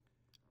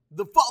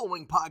The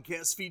following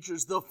podcast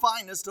features the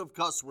finest of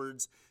cuss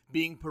words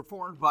being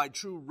performed by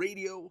true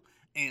radio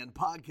and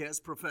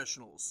podcast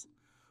professionals.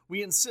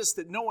 We insist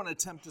that no one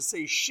attempt to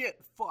say shit,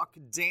 fuck,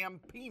 damn,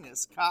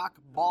 penis, cock,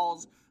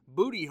 balls,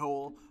 booty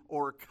hole,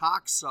 or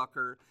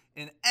cocksucker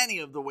in any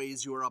of the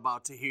ways you are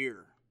about to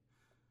hear.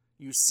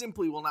 You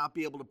simply will not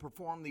be able to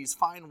perform these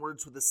fine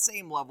words with the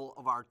same level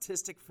of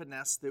artistic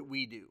finesse that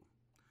we do.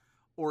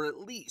 Or at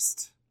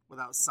least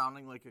without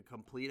sounding like a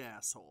complete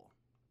asshole.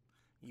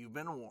 You've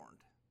been warned.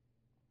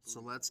 So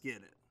let's get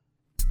it.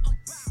 I'm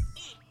proud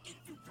it, if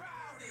you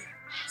proud it,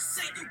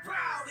 say you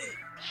proud it.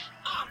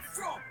 I'm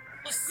from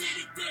a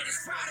city that is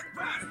proud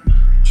about it.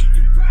 If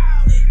you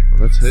proud it,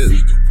 well, that's his. Say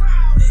you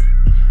proud it.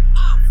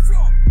 I'm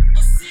from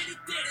a city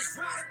that is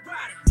proud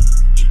about it.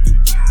 If you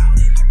proud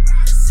it,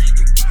 say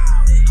you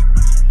proud it.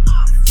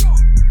 I'm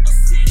from a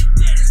city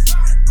that is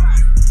proud about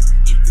it.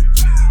 If you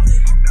proud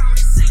it,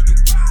 say you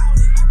proud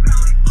it.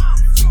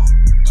 I'm from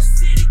a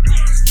city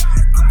that is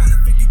proud about it. I'm on a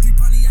 53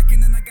 Pontiac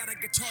and then I got a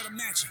guitar to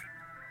match it.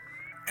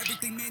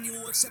 Everything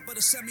manual except for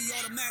the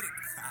semi-automatic.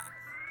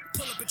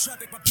 Pull up in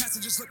traffic, my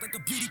passengers look like a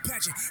beauty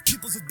pageant.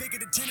 People's is bigger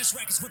than tennis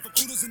rackets. Went from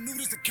oodles and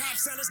noodles to cop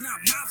sellers. Now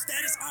mob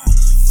status on.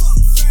 Fuck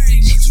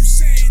fame, what you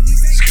saying?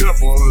 These ain't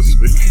Skip all this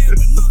with my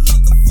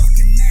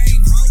motherfucking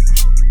name, ho.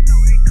 You know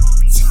they call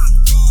me Top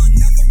Gun,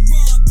 never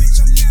run, bitch.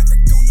 I'm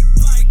Maverick on the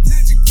bike,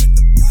 magic with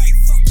the pipe.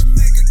 Fuck her,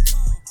 make her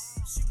come.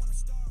 She wanna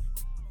start.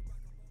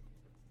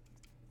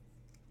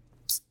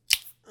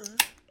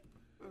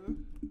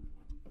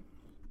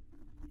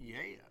 Yeah.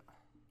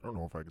 I don't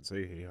know if I could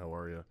say, hey, how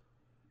are you?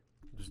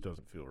 It just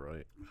doesn't feel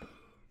right.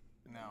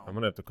 No. I'm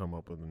going to have to come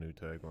up with a new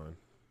tagline.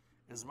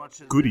 As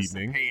much as Good this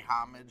evening. to pay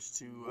homage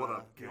to What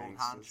up, the old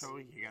gangsters?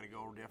 honcho, you gotta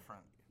go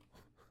different.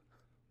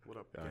 What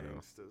up, I know.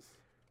 gangsters?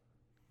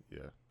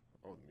 Yeah.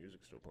 Oh, the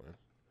music's still playing.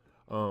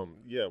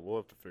 Yeah, we'll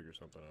have to figure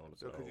something out.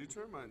 So could you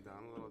turn mine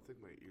down a little? I think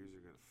my ears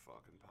are gonna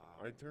fucking pop.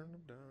 I turned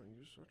them down.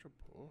 You're such a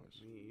puss.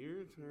 My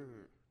ears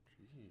hurt.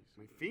 Jeez.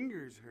 My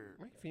fingers hurt.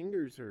 My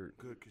fingers hurt.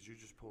 Good, because you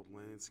just pulled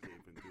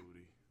landscaping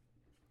duty.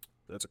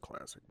 That's a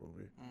classic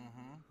movie.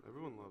 Mm-hmm.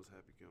 Everyone loves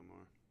Happy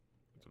Gilmore.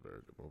 It's a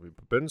very good movie.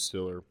 But Ben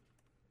Stiller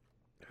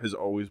has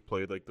always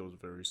played like those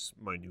very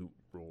minute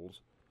roles,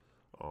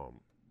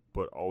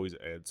 but always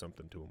adds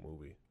something to a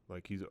movie.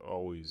 Like he's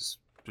always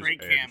just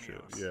Great adding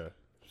cameos. shit. Yeah,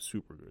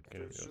 super good It's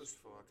cameos. just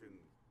fucking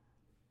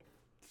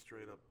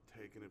straight up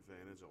taking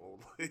advantage of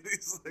old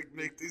ladies. Like,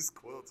 make these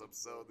quilts. I'm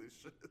selling these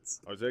shits.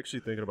 I was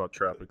actually thinking about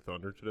Tropic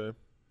Thunder today.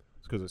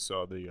 It's because I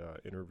saw the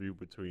interview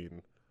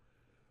between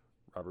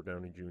Robert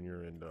Downey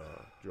Jr. and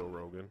Joe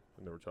Rogan,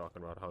 and they were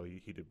talking about how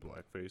he did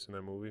blackface in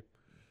that movie,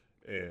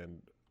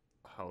 and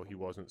how he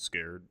wasn't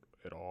scared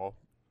at all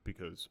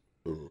because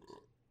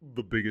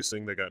the biggest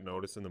thing that got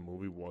noticed in the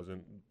movie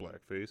wasn't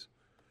blackface.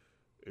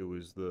 It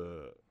was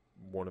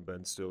one of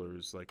Ben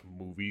Stiller's like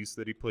movies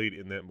that he played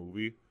in that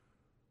movie.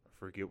 I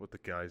forget what the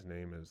guy's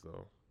name is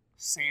though.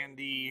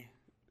 Sandy,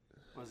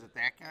 was it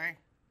that guy?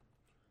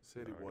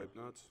 Sandy No, White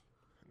Nuts.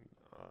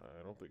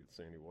 I don't think it's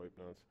Sandy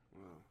Whitenuts.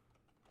 Wow.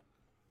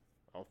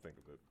 I'll think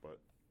of it, but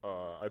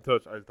I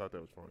thought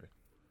that was funny.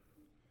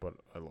 But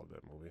I love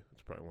that movie.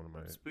 It's probably one of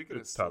my Speaking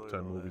of top Stiller,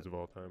 10 though, movies of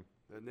all time.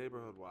 That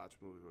Neighborhood Watch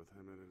movie with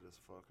him in it is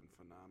fucking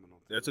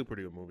phenomenal. That's a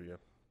pretty good movie, yeah.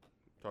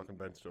 Talking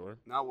Ben Stiller.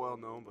 Not well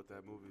known, but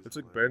that movie is It's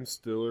like Ben hilarious.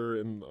 Stiller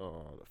and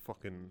the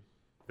fucking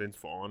Vince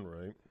Vaughn,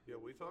 right? Yeah,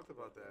 we talked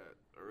about that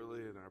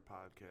early in our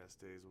podcast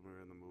days when we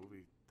were in the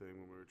movie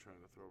thing, when we were trying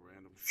to throw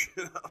random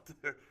shit out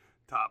there.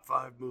 Top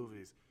 5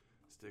 movies.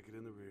 Stick it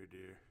in the rear,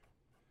 dear.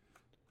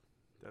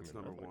 That's I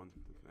mean, number I 1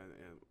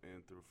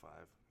 and through 5.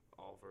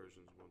 All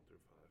versions 1 through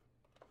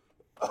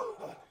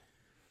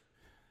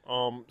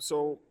 5.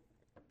 So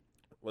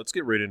let's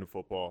get right into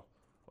football.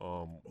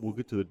 We'll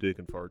get to the dick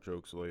and fart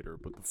jokes later,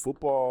 but the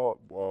football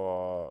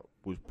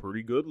was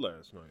pretty good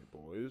last night,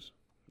 boys.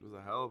 It was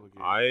a hell of a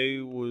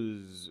game.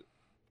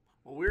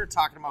 Well, we were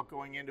talking about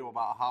going into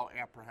about how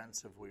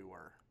apprehensive we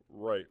were.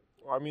 Right.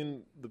 I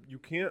mean, you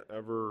can't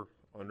ever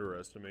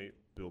underestimate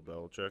Bill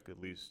Belichick,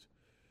 at least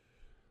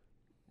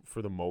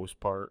for the most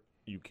part.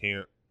 You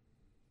can't,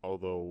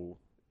 although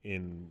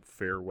in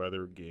fair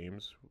weather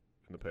games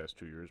in the past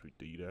 2 years we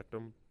decked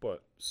him,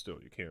 but still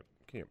you can't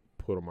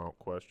put him out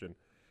question.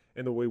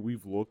 And the way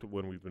we've looked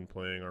when we've been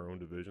playing our own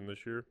division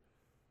this year,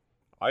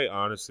 I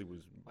honestly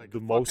was Like the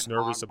most fucking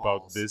nervous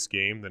about oddballs. this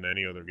game than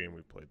any other game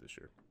we've played this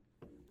year.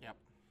 Yep.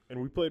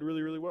 And we played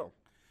really, really well.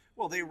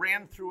 Well, they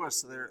ran through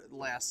us there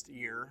last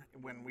year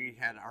when we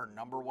had our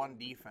number 1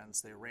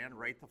 defense. They ran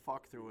right the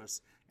fuck through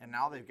us, and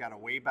now they've got a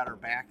way better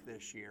back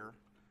this year,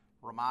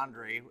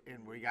 Ramondre,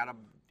 and we got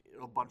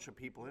a bunch of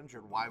people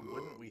injured. Why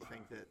wouldn't we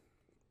think that?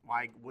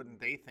 Why wouldn't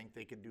they think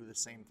they could do the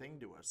same thing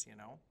to us? You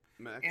know?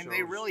 Mac And they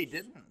Jones really just-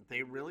 didn't.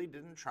 They really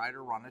didn't try to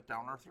run it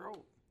down our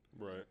throat.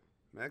 Right.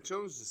 Mac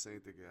Jones just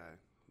ain't the guy.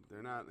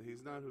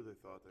 He's not who they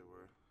thought they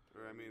were.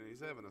 Or, I mean,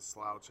 he's having a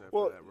slouch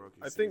after that rookie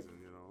I think season,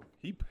 you know.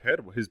 he had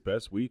his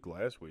best week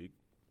last week,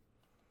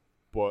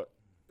 but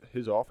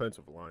his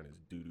offensive line is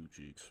doo-doo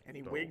cheeks. And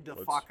he So wigged the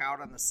let's- fuck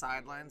out on the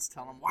sidelines,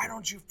 telling him, "Why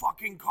don't you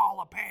fucking call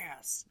a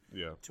pass?"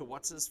 Yeah. To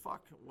what's his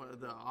fuck?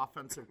 The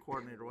offensive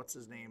coordinator. What's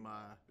his name?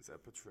 Is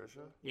that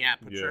Patricia? Yeah,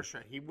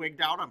 Patricia. He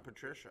wigged out on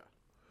Patricia.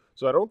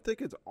 So I don't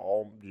think it's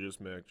all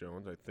just Mac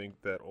Jones. I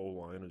think that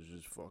O-line is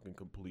just fucking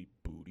complete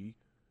booty,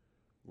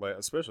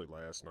 especially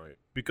last night.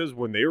 Because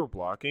when they were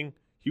blocking,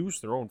 he was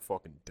throwing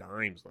fucking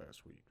dimes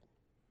last week.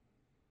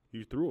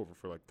 He threw over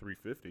for like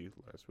 350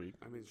 last week.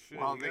 I mean, shit,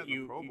 Well, he got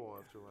you- the Pro you- Bowl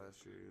after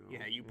last year, you know?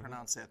 Yeah, you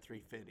pronounce that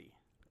 350.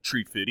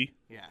 Tree fitty.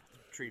 Yeah,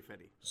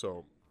 350.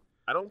 So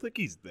I don't think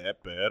he's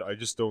that bad. I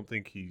just don't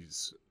think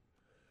he's.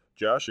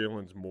 Josh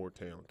Allen's more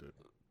talented.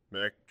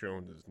 Mac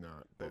Jones is not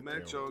that But Mac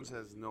talented. Jones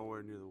has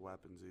nowhere near the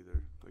weapons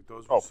either. Like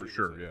those. Oh, for receivers,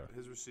 sure, like, yeah.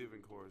 His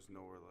receiving core is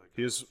nowhere like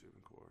His- our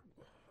receiving core.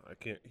 I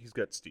can't. He's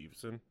got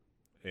Stevenson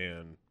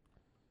and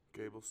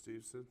Gable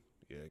Stevenson,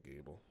 yeah,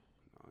 Gable.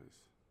 nice.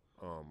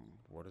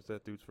 What is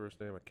that dude's first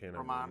name? I can't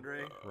remember.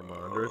 Ramondre,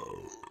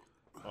 Ramondre.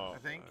 I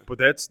think. But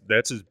that's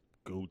his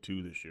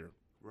go-to this year.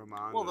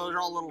 Ramon. Well, those are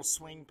all little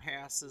swing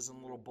passes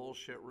and little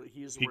bullshit.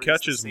 He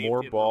catches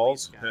more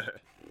balls.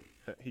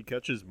 He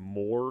catches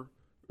more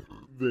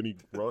than he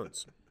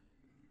runs.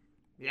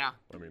 Yeah.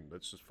 I mean,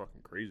 that's just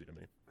fucking crazy to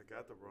me. I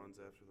got the runs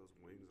after those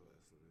wings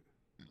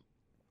last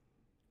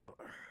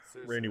night.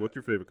 Seriously, Randy, what's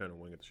your favorite kind of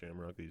wing at the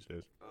Shamrock these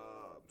days?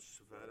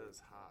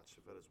 Chevetta's hot.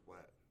 Chevetta's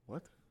wet.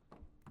 What?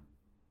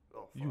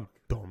 Oh, fuck. You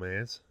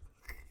dumbass.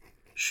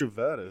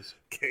 Chevetta's.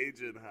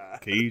 Cajun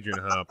hot. Cajun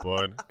hot,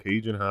 bud.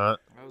 Cajun hot.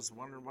 I was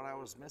wondering what I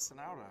was missing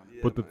out on.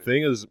 Yeah, But the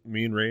thing is,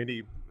 me and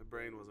Randy, my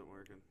brain wasn't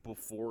working.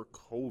 before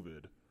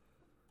COVID,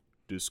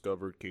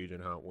 discovered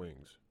Cajun hot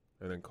wings.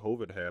 And then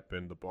COVID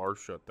happened, the bar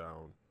shut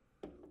down.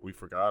 We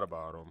forgot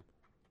about them.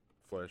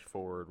 Flash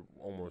forward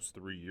almost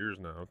 3 years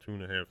now,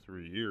 2.5,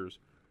 3 years.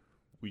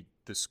 We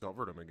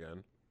discovered them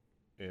again,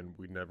 and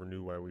we never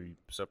knew why we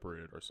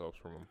separated ourselves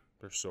from them.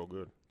 They're so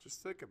good.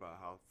 Just think about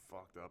how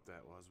fucked up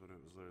that was when it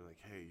was literally like,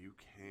 hey, you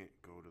can't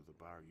go to the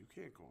bar. You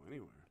can't go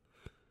anywhere.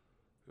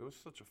 It was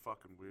such a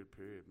fucking weird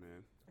period,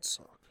 man. It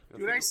sucked.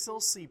 Dude, I still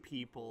see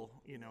people,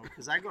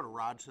 because I go to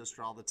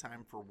Rochester all the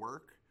time for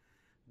work.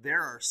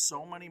 There are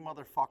so many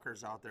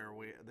motherfuckers out there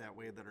that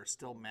way that are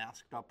still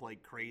masked up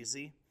like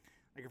crazy.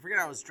 Like, I forget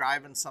I was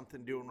driving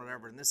something, doing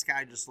whatever, and this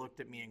guy just looked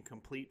at me in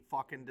complete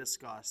fucking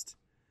disgust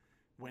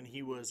when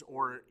he was,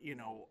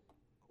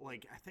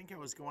 like, I think I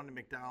was going to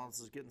McDonald's,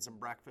 was getting some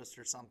breakfast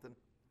or something.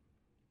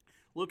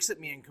 Looks at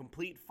me in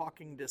complete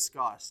fucking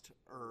disgust,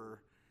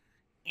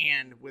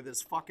 and with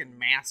his fucking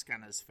mask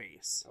on his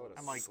face. I would've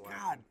I'm like, slapped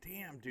God him.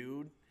 damn,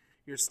 dude.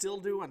 You're still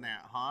doing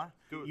that, huh?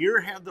 Dude.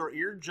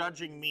 You're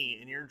judging me,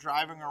 and you're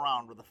driving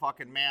around with a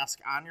fucking mask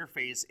on your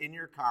face in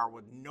your car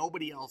with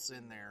nobody else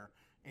in there,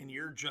 and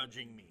you're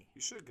judging me.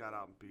 You should have got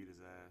out and beat his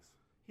ass.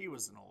 He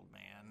was an old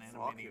man in a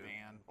Fuck him.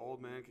 minivan.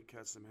 Old man could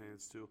catch some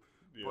hands too.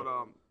 Yeah.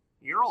 But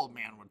Your old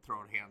man would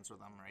throw hands with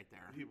him right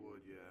there. he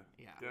would, yeah.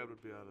 Yeah. Dad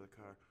would be out of the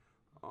car.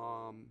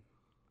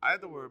 I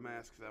had to wear a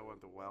mask because I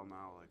went to Well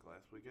Now like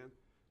last weekend.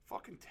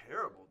 Fucking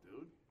terrible,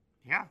 dude.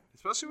 Yeah.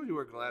 Especially when you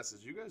wear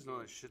glasses. You guys know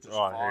that shit just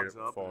Oh, I hate fogs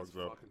it. up. Fogs and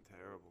it's up. fucking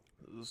terrible.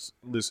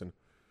 Listen,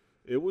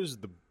 it was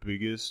the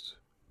biggest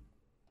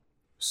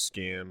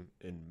scam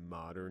in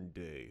modern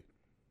day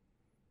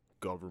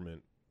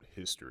government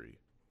history.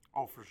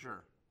 Oh, for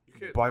sure. You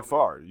can't By tell me-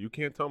 far. You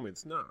can't tell me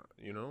it's not,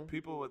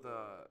 People with,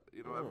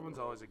 everyone's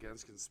always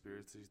against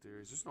conspiracy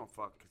theories. There's no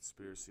fucking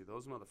conspiracy.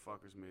 Those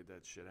motherfuckers made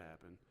that shit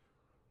happen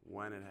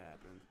when it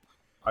happened.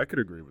 I could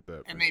agree with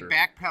that. And for they sure.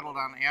 backpedaled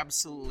on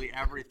absolutely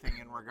everything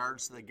in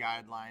regards to the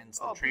guidelines,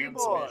 the Oh,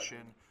 P-boy.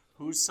 transmission,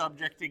 who's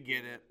subject to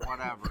get it,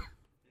 whatever.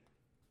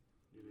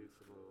 You need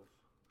some of those.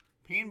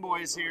 Peen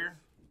Boy's here.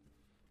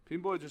 Peen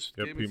Boy just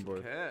Yep, gave me Peen some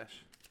Boy.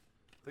 cash.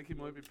 I think he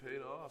might be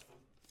paid off.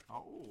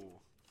 Oh.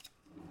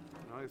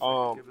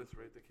 Nice. Give this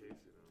right to Casey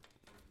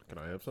now. Can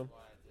I have some?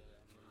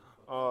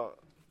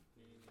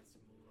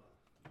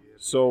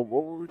 So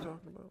what were we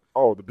talking about?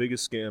 Oh, the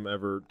biggest scam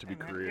ever to be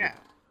created.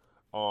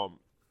 Yeah.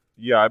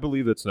 Yeah, I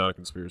believe that's not a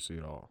conspiracy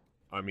at all.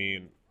 I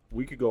mean,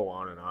 we could go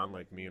on and on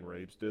like me and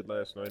Raves did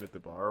last night at the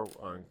bar.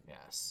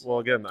 Yes. Well,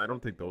 again, I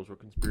don't think those were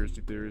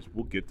conspiracy theories.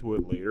 We'll get to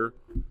it later.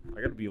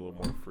 I got to be a little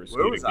more frisky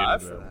Where to was get I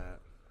into for that.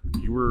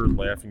 that? You were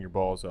laughing your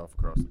balls off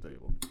across the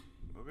table.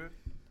 Okay.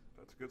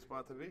 That's a good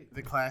spot to be.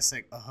 The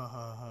classic, Hand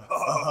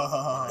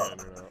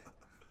it out.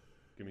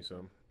 Give me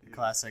some.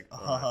 classic,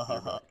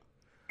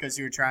 because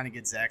you were trying to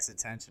get Zach's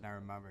attention. I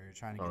remember you were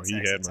trying to get Oh, he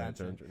Zach's had my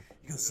attention. attention.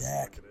 He goes, Just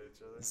Zach, looking at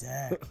each other.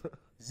 Zach,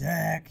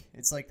 Zach.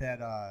 It's like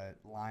that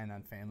line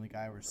on Family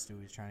Guy where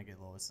Stewie's trying to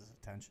get Lois's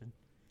attention.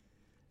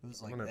 It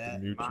was I'm like gonna have that.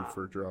 to mute you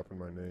for dropping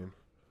my name.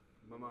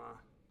 Mama.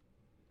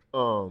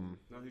 No,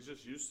 No, he's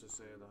just used to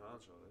saying the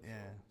honcho. That's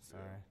Yeah, all.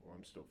 sorry. Well,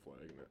 I'm still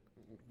flagging it.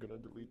 I'm gonna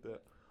delete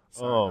that.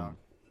 Sorry, dog.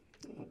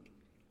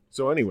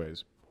 So,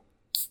 anyways,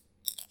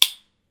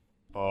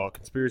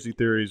 conspiracy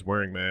theories,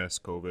 wearing masks,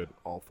 COVID,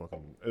 all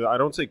fucking. I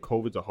don't say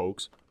COVID's a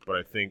hoax, but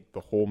I think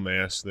the whole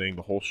mask thing,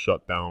 the whole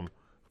shutdown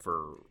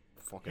for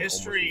fucking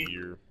History. almost a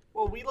year.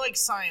 Well, we like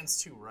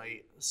science too,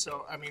 right?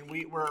 So, I mean,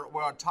 we're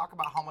going to talk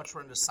about how much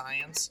we're into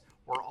science.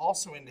 We're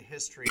also into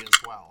history as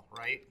well,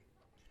 right?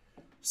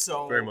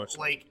 So, Very much so.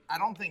 like, I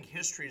don't think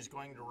history is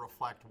going to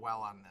reflect well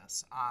on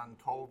this, on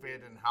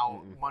COVID and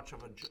how much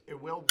of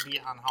it will be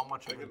on how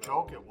much of a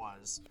joke it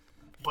was.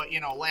 But,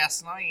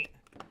 last night,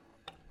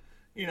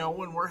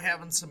 when we're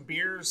having some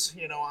beers,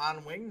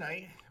 on wing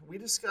night, we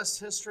discussed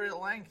history at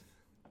length.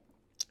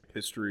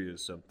 History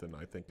is something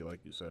I think, like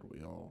you said,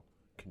 we all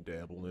can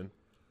dabble in.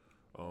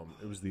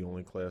 It was the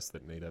only class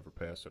that Nate ever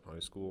passed in high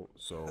school.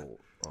 So,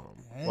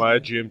 well, I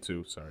had Jim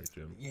too. Sorry,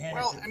 Jim. Yeah,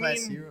 Well, it's a I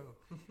class mean- hero.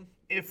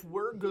 If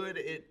we're good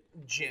at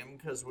gym,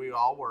 because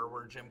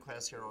we're gym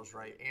class heroes,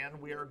 right? And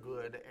we are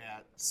good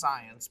at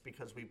science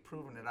because we've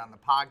proven it on the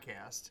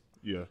podcast.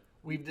 Yeah.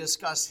 We've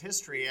discussed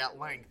history at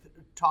length,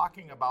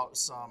 talking about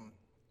some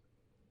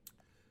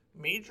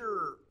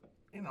major,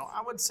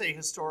 I would say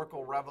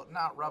historical,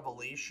 not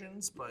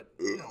revelations, but,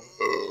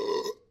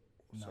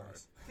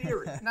 Nice.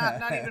 theory,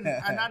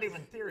 not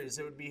even theories.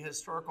 It would be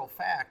historical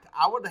fact.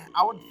 I would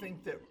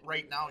think that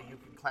right now you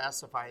can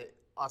classify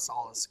us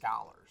all as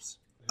scholars.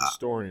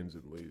 Historians,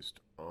 at least.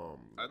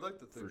 I'd like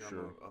to think For I'm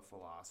sure. a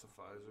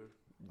philosophizer.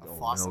 No,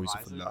 he's a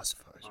Philosophizer?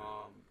 philosophizer.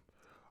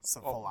 It's a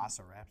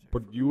velociraptor.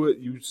 But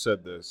you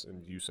said this,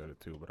 and you said it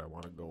too, but I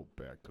want to go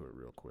back to it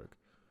real quick.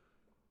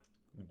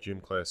 Gym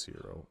class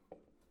hero.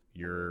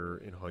 You're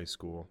in high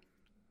school.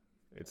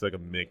 It's like a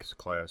mixed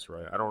class,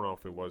 right? I don't know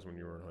if it was when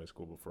you were in high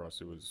school, but for us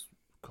it was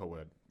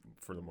co-ed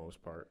for the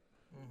most part,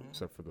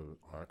 except for the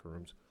locker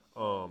rooms.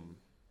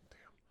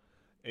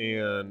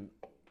 And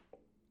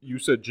you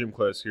said gym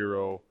class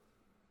hero.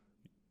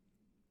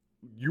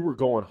 You were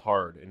going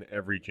hard in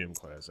every gym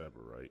class ever,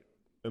 right?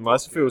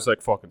 Unless if it was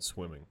like fucking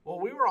swimming. Well,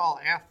 we were all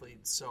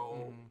athletes,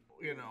 so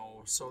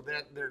so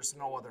that there's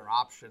no other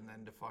option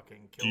than to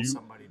fucking kill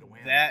somebody to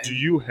win. Do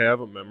you have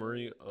a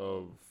memory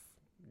of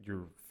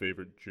your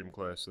favorite gym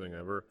class thing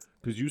ever?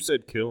 Because you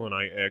said kill, and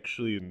I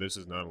actually, and this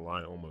is not a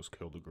lie, almost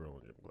killed a girl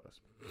in gym class.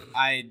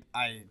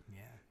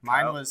 Yeah.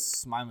 Mine Kyle?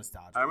 was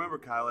dodgeball. I remember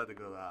Kyle had to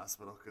go to the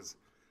hospital because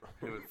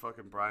him and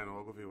fucking Brian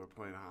Ogilvie were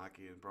playing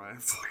hockey, and Brian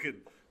fucking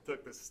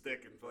took the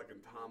stick and fucking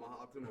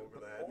tomahawked him over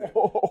the head.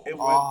 It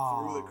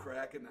went through the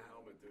crack in the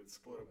helmet, dude.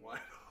 Split him wide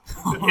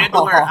open. You had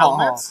to wear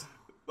helmets.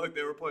 Like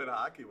they were playing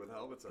hockey with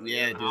helmets on.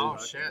 Yeah, They dude. were Oh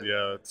hockey. shit.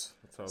 Yeah, that's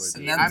how they And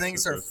do them it.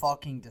 things are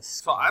fucking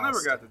disgusting. So I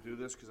never got to do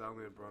this because I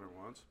only had Brunner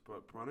once.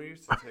 But Brunner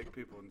used to take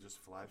people and just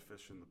fly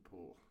fish in the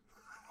pool.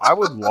 I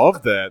would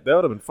love that. That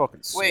would have been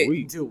fucking Wait,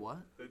 sweet. do what?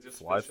 They just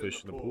Fly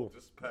fish in the pool.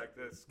 Just pack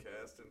this,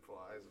 casting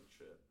flies and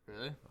shit.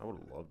 Really? I would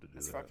love to do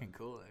That's that. fucking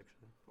cool,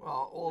 actually.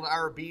 Well, old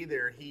RB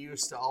there, he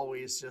used to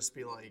always just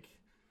be like,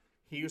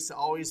 he used to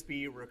always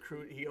be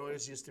he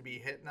always used to be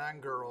hitting on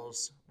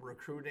girls,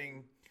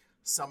 recruiting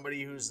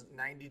somebody who's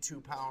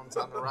 92 pounds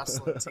on the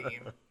wrestling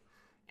team,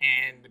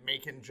 and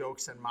making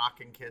jokes and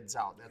mocking kids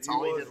out. That's He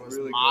all he was did was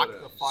really mock good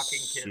at the it. fucking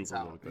kids Super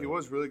out. good. He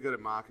was really good at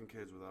mocking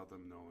kids without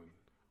them knowing.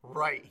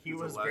 Right, he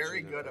He's a was legend very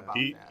at good that. about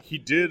He that. he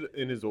did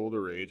in his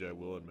older age, I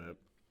will admit,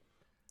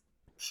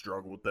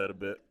 struggle with that a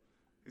bit.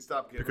 He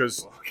stopped giving Because-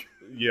 a fuck.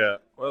 Yeah,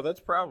 well, that's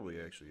probably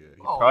actually it.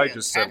 He Oh, probably yeah,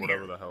 just said 10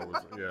 whatever year. the hell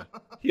was. Yeah,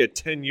 he had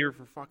 10 year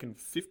for fucking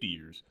 50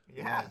 years.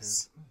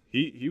 Yes.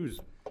 He was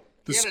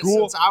the He had it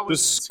school. since I was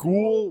The in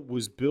school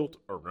was built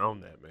around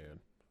that man,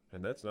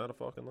 and that's not a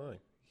fucking lie.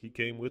 He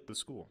came with the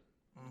school.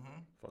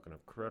 Mm-hmm. Fucking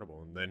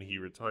incredible. And then he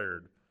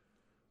retired.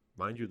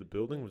 Mind you, the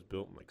building was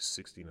built in like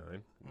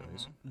 '69.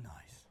 Nice.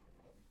 Nice.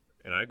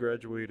 And I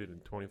graduated in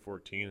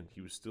 2014, and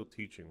he was still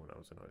teaching when I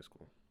was in high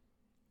school.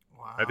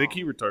 Wow. I think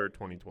he retired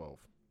 2012.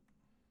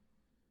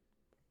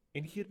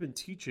 And he had been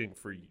teaching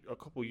for a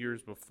couple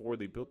years before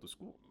they built the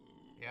school.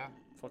 Yeah.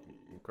 Fucking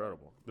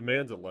incredible. The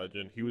man's a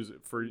legend. He was,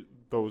 for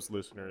those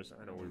listeners,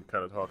 I know we were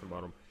kind of talking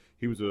about him.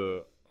 He was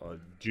a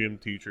gym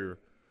teacher,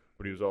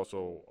 but he was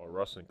also a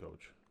wrestling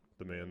coach.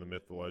 The man, the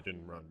myth, the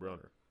legend, Ron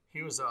Brunner.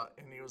 He was a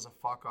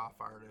fuck off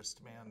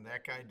artist, man.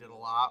 That guy did a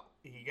lot.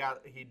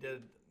 He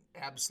did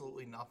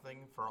absolutely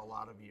nothing for a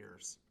lot of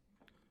years.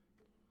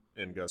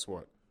 And guess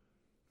what?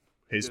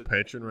 His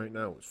pension right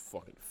now is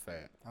fucking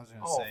fat. I was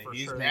gonna Oh, say for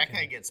he's sure. making, That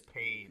guy gets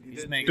paid.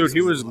 he's did- making Dude, he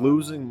some was money.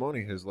 losing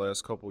money his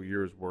last couple of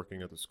years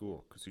working at the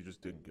school because he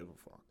just didn't give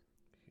a fuck.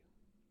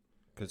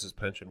 Because his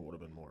pension would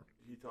have been more.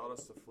 He taught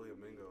us the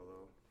flamingo,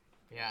 though.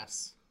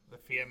 Yes. The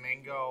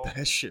Flamingo.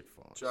 That shit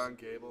fucks. John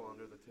Gable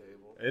under the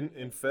table. And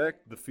in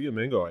fact, the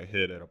Flamingo I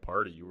hit at a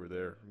party, you were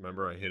there.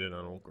 Remember I hit it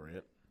on old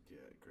Grant? Yeah,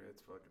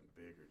 Grant's fucking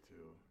bigger,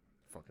 too.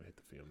 Fucking hit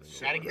the Flamingo.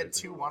 Gotta get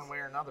two one way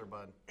or another,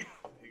 bud.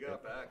 He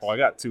got back. Oh, I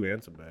got two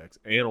and some bags,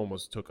 and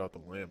almost took out the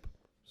lamp.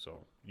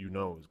 So you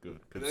know it was good.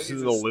 And Because then this you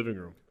is just- the living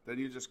room. Then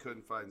you just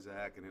couldn't find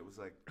Zach, and it was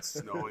like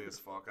snowy as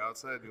fuck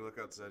outside. And you look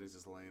outside, he's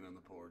just laying on the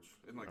porch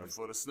in like a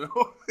foot of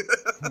snow.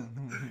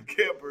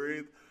 Can't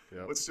breathe.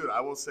 Yep. But dude,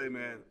 I will say,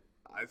 man,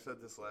 I said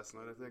this last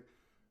night. I think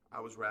I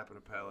was wrapping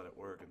a pallet at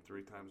work, and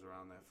 3 times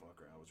around that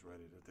fucker, I was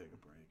ready to take a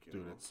break. You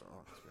Dude, know? it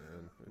sucks,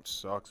 man. It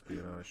sucks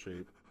being out of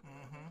shape.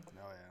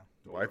 Oh yeah.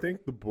 So I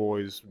think the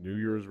boys' New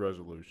Year's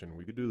resolution,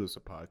 we could do this a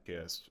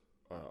podcast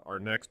our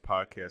next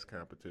podcast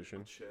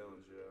competition.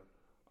 Challenge,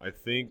 yeah. I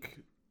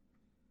think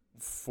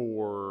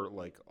for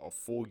like a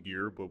full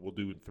year, but we'll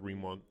do in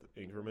 3-month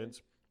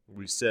increments.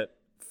 We set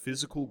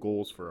physical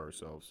goals for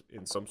ourselves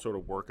in some sort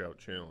of workout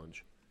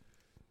challenge,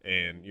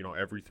 and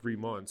every 3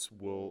 months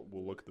we'll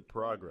look at the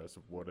progress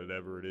of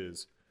whatever it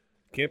is.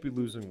 Can't be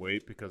losing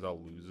weight because I'll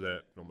lose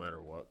that no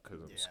matter what because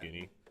I'm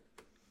skinny.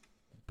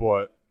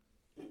 But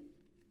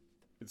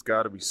it's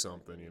got to be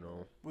something,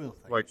 We'll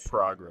think like so.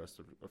 progress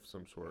of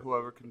some sort.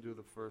 Whoever can do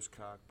the first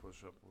cock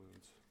push-up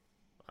wins.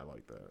 I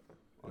like that.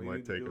 All It you might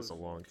need to take do us is- a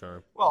long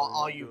time. Well, All you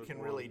all need to you do is can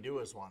one. really do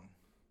is one.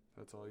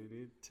 That's all you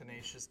need.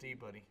 Tenacious D,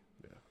 buddy.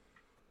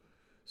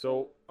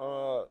 So,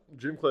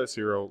 gym class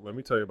hero, let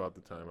me tell you about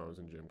the time I was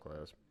in gym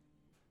class.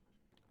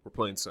 We're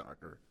playing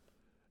soccer.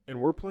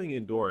 And we're playing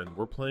indoor, and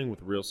we're playing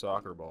with real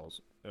soccer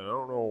balls. And I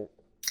don't know,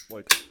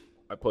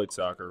 I played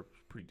soccer,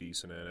 pretty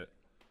decent at it.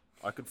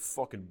 I could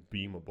fucking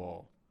beam a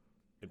ball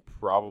and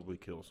probably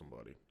kill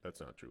somebody. That's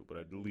not true, but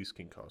I'd at least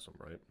concuss them,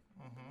 right?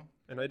 Mm-hmm.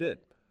 And I did.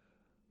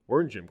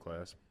 We're in gym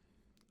class.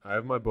 I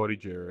have my buddy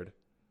Jared,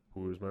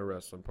 who is my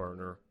wrestling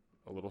partner,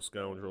 a little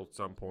scoundrel at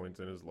some points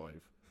in his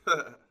life.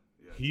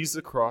 Yeah. He's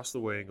across the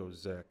way and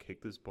goes, Zach,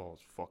 kick this ball as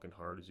fucking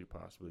hard as you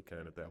possibly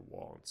can at that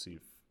wall and see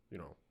if,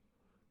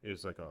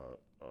 it's like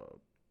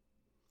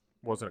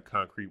wasn't a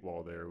concrete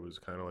wall there. It was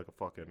kind of like a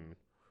fucking,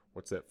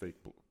 what's that fake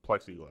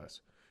plexiglass.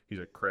 He's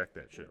like, crack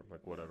that shit. I'm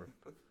like, whatever.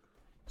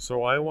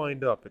 So I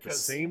wind up at the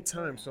same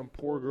time some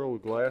poor girl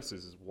with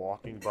glasses is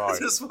walking by.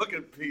 Just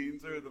fucking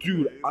beamed her in the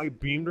Dude, face. I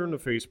beamed her in the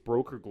face,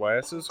 broke her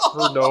glasses,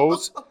 her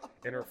nose,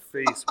 and her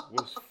face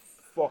was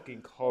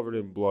fucking covered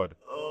in blood.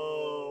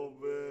 Oh,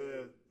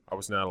 man. I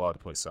was not allowed to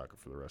play soccer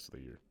for the rest of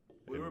the year.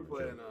 We in were the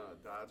playing gym.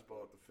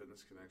 dodgeball at the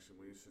Fitness Connection.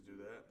 We used to do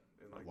that.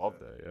 And I love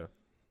that, yeah.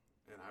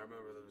 And I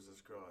remember there was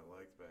this girl I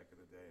liked back in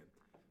the day.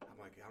 And I'm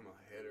like, I'm going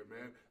to hit her,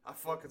 man. I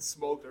fucking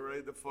smoked her right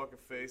in the fucking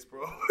face,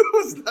 bro.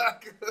 It was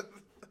not good.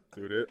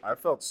 Dude, I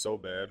felt so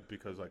bad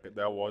because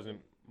that wasn't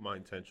my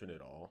intention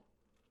at all.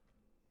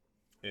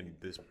 And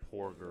this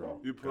poor girl.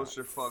 You pushed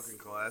got her fucking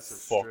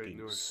glasses straight fucking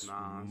into her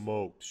schnoz.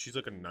 smoked. She's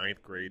like a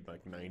 9th grade,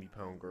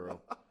 90-pound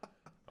girl.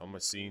 I'm a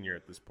senior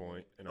at this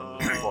point, and I'm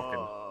just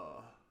fucking,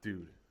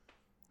 dude.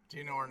 Do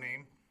you know her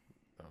name?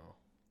 No,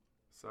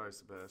 Sorry,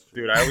 Sebastian.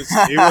 dude,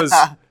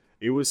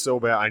 it was so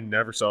bad. I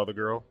never saw the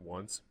girl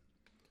once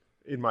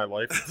in my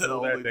life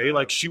until that Only day. time.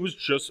 Like she was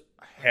just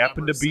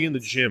happened to Never be in the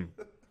since. gym.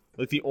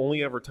 Like the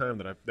only ever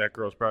time that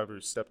girl's probably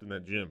stepped in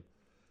that gym,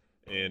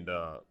 and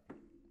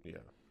yeah.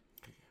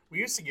 We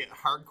used to get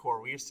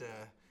hardcore. We used to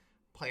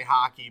play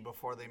hockey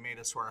before they made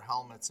us wear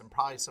helmets, and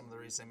probably some of the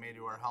reason they made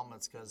you wear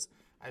helmets because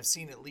I've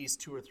seen at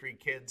least 2 or 3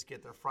 kids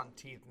get their front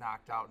teeth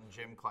knocked out in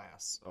gym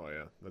class. Oh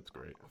yeah, that's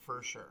great.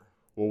 For sure.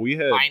 Well, we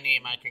had By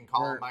name, I can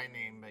call them by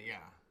name, but yeah,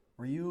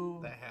 Were you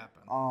that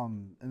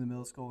happened. in the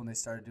middle school when they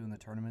started doing the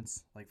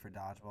tournaments, like for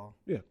dodgeball?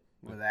 Yeah.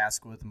 With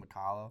Asquith and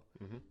McCullough?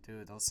 Mhm.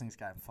 Dude, those things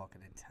got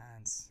fucking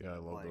intense. Yeah, I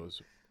love Like,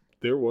 those.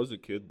 There was a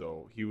kid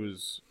though.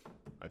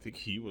 I think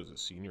he was a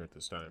senior at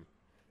this time,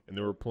 and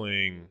they were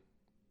playing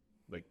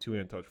like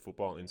 2-hand touch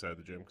football inside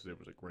the gym because it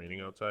was like raining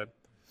outside.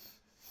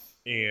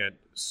 And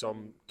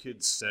some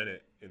kid sent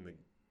it in the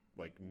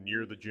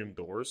near the gym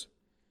doors,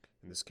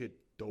 and this kid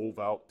dove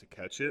out to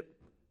catch it.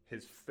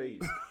 His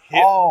face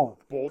hit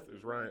both. It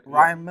was Ryan.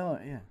 Ryan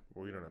Miller, yeah.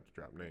 Well, you don't have to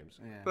drop names.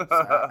 Yeah,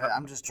 sorry.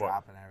 I'm just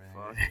dropping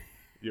everything.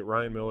 Yeah,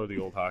 Ryan Miller, the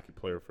old hockey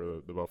player for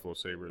the Buffalo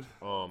Sabres.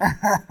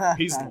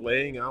 He's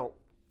laying out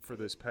for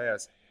this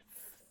pass.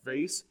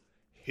 Face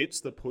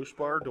hits the push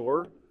bar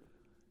door.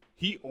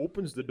 He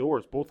opens the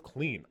doors, both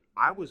clean.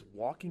 I was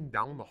walking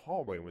down the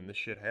hallway when this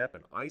shit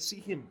happened. I see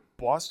him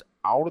bust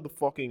out of the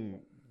fucking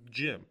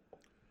gym.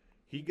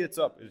 He gets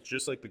up. It's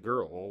just like the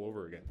girl all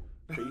over again.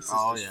 Face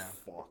is just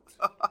fucked.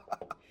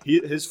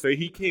 His face.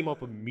 He came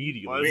up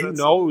immediately. Why is We that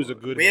know so it was a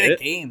good We had a hit.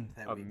 game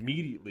that weekend.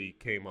 Immediately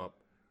came up,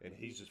 and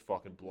he's just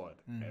fucking blood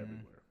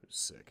everywhere. It was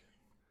sick.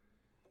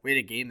 We had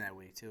a game that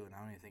week too, and I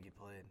don't even think he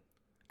played.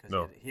 'Cause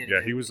No, he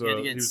was had to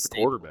he get was the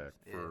stapled. quarterback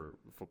Yeah. for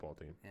the football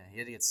team. Yeah, he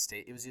had to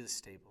get It was either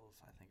Staples,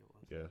 I think it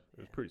was. Yeah, it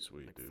was pretty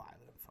sweet, Like dude. 5 of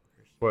them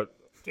fuckers. But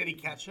Did he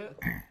catch it?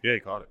 yeah, he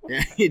caught it.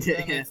 Yeah, he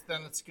Then did.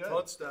 it's good.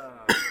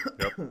 Touchdown.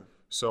 Yep.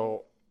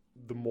 So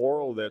the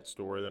moral of that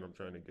story that I'm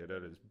trying to get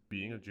at is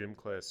being a gym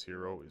class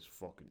hero is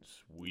fucking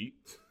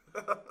sweet,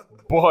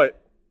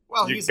 but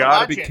Well, you he's a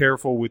gotta be legend.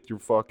 careful with your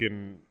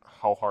fucking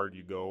how hard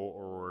you go,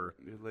 or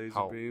Your laser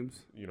How-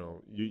 beams.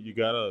 you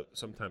gotta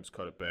sometimes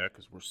cut it back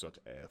because we're such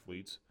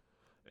athletes,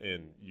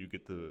 and you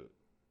get the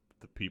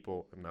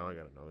people. And now I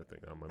got another thing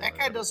on my mind. That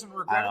guy doesn't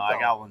regret I know, it, I though.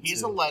 got one,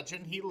 He's too. a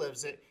legend. He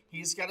lives it.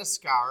 He's got a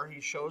scar. He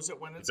shows it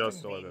when He it's does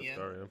still have that convenient.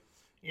 star,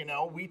 yeah. You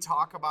know, we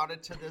talk about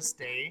it to this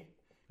day.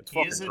 It's He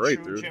fucking is a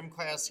great, true dude. gym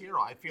class hero.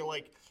 I feel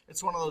like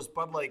it's one of those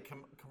Bud Light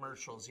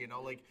commercials, you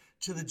know, like,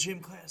 to the gym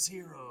class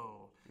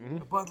hero. Mm-hmm.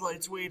 The Bud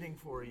Light's waiting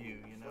for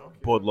you, you know?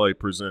 Bud Light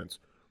presents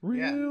Real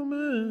Yeah.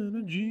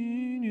 Man, a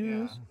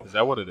Genius. Is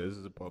that what it is?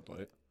 Is it Bud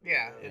Light?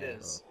 Yeah, it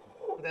is.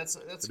 But that's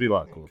It'd be a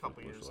lot cooler couple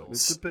if it years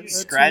was old. like-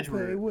 Scratch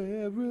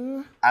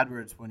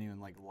Edwards wouldn't even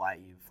like let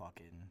you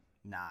fucking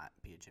not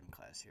be a gym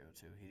class hero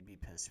too. He'd be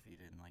pissed if you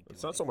didn't like.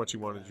 It's not so much he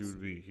wanted you to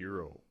be a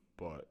hero,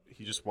 but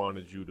he just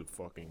wanted you to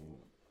fucking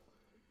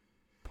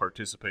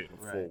participate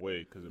in a full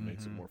way because it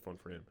makes it more fun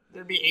for him.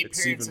 There'd be 8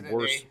 It's periods even in a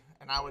worse. day,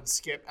 and I would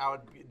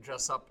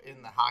dress up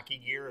in the hockey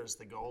gear as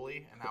the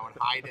goalie, and I would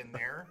hide in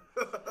there.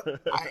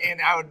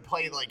 And I would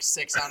play like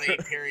 6 out of 8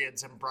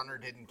 periods, and Brunner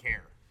didn't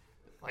care.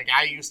 Like,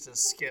 I used to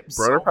skip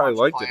Brother so probably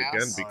much liked it again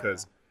class.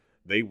 because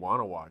they want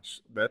to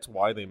watch. That's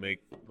why they make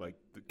like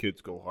the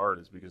kids go hard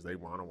is because they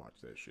want to watch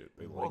that shit.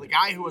 They Well, like the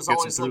guy who was Gets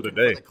always them through looking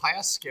the day. for the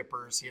class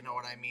skippers, you know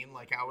what I mean?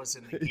 Like, I was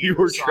in the gear, You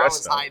were so I was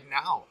dressed up. hiding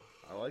out.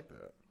 I like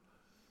that.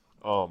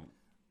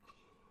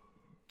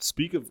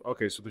 Speak of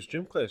so there's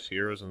gym class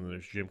heroes and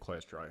there's gym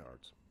class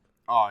tryhards.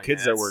 Oh, yeah,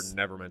 Kids that were that's-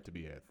 never meant to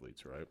be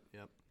athletes, right?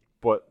 Yep.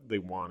 But they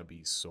want to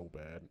be so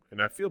bad,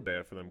 and I feel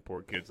bad for them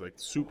poor kids, like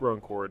super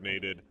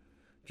uncoordinated,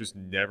 just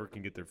never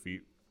can get their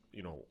feet,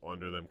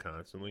 under them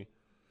constantly.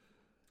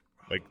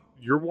 Like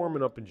you're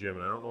warming up in gym,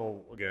 and I don't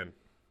know. Again,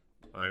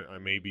 I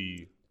may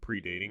be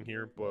predating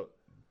here, but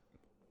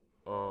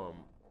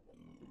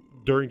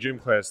during gym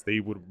class they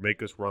would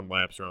make us run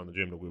laps around the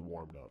gym till we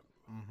warmed up.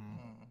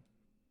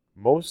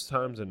 Most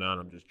times than not,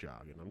 I'm just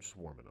jogging. I'm just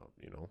warming up,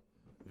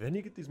 Then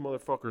you get these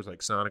motherfuckers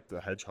like Sonic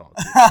the Hedgehog.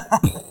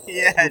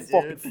 Yeah, They're dude.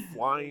 fucking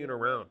flying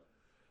around.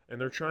 And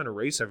they're trying to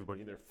race everybody.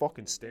 And they're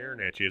fucking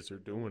staring at you as they're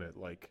doing it.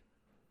 Like,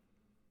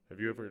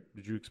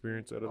 did you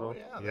experience that at all? Oh,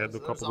 yeah. You had a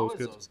there's couple of always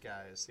those kids? those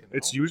guys,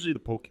 It's usually the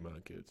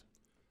Pokemon kids.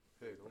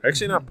 Hey, don't-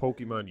 Actually, not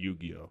Pokemon,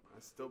 Yu-Gi-Oh! I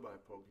still buy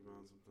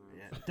Pokemon sometimes.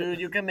 Yeah. Dude,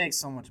 you can make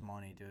so much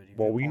money, dude. You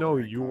Well, can we pull know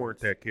the right you weren't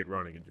cards. that kid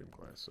running in gym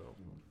class, so.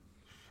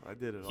 I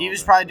did it all. He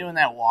was back probably then. doing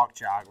that walk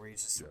jog where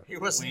he's just. He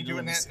wasn't windowing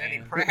doing the that in any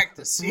sand.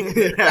 practice.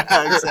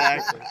 Yeah,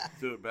 exactly.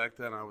 Dude, back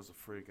then I was a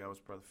freak. I was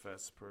probably the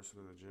fastest person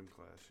in the gym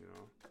class,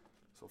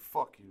 So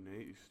fuck you,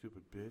 Nate, you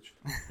stupid bitch.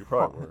 You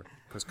probably were.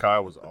 Because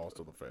Kyle was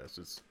also the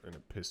fastest, and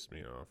it pissed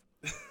me off.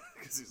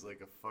 Because he's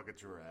like a fucking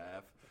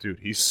giraffe. Dude,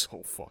 he's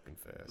so fucking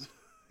fast.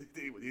 He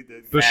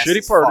did. The Fast shitty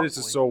as part fuck, is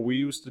boy. so we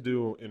used to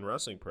do in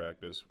wrestling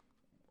practice.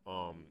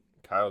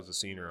 Kyle's a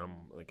senior. I'm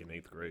like in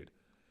 8th grade,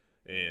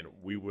 and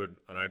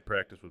I'd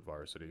practice with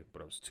varsity,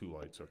 but I was too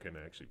light, so I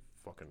couldn't actually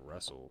fucking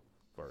wrestle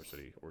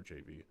varsity or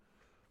JV.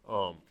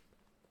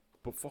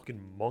 But fucking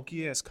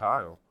monkey ass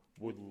Kyle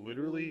would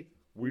literally,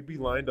 we'd be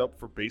lined up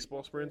for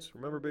baseball sprints.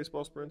 Remember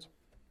baseball sprints?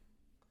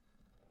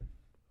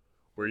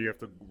 Where you have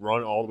to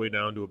run all the way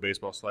down to a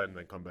baseball slide and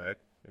then come back,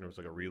 and it was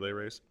like a relay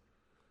race.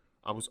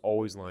 I was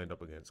always lined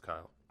up against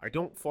Kyle. I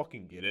don't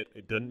fucking get it.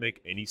 It doesn't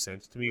make any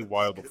sense to me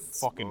why the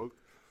fucking smoked.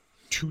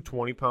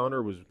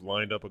 220-pounder was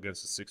lined up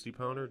against a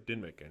 60-pounder.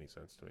 Didn't make any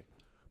sense to me.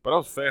 But I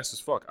was fast as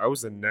fuck. I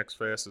was the next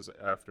fastest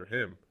after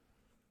him.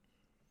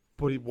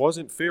 But it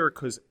wasn't fair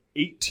because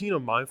 18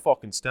 of my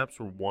fucking steps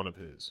were one of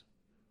his.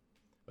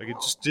 Like, it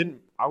just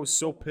didn't... I was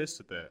so pissed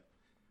at that.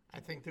 I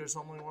think there's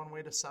only one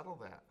way to settle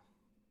that.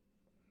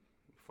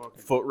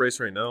 Fucking Foot race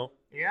right now.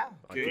 Yeah.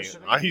 I push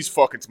can't. it in. He's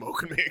fucking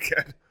smoking me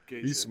again.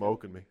 gay He's chicken.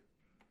 smoking me.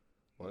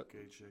 What?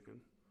 Gay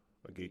chicken.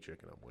 A gay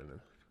chicken, I'm winning.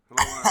 I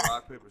don't want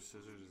rock, paper,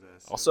 scissors his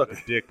ass. I'll suck a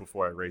dick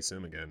before I race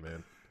him again,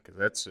 man. Because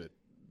that's it.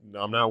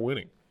 I'm not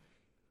winning.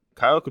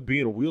 Kyle could be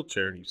in a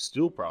wheelchair and he'd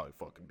still probably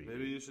fucking beat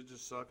Maybe me. you should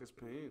just suck his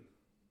pain.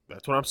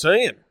 That's what I'm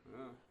saying.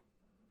 Yeah.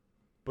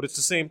 But it's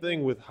the same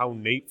thing with how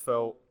Nate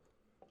felt.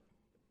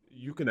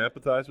 You can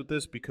empathize with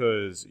this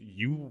because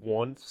you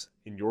once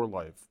in your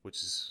life, which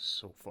is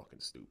so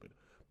fucking stupid,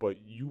 but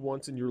you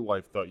once in your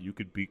life thought you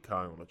could beat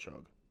Kyle in a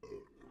chug.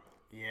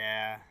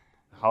 Yeah.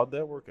 How'd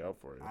that work out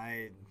for you?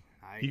 I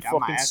He got my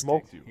fucking ass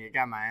smoked kicked. you. He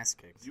got my ass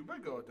kicked. You've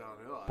been going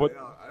downhill. But-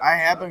 I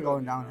have been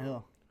going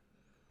downhill.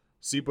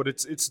 See, but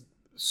it's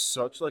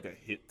such like a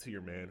hit to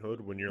your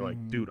manhood when you're like,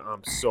 Mm-hmm. dude,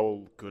 I'm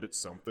so good at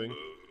something.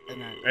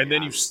 And And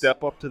then you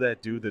step up to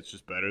that dude that's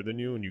just better than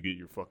you and you get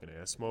your fucking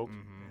ass smoked.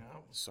 Mm-hmm. You know?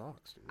 It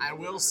sucks, dude. I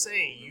will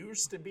say,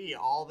 used to be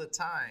all the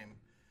time,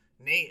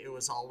 Nate, it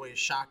was always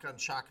shotgun,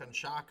 shotgun,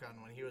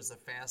 shotgun when he was the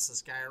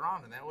fastest guy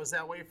around, and that was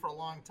that way for a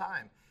long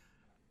time.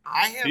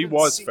 I haven't He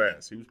was seen-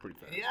 fast. He was pretty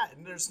fast. Yeah,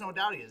 and there's no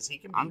doubt he is. He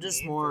can beat I'm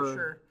just me more for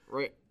sure.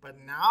 right. But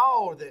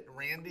now that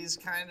Randy's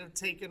kind of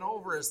taken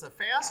over as the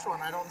fast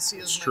one, I don't see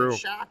as It's many true.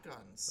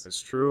 shotguns.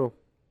 It's true.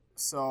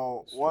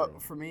 So It's what true.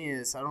 for me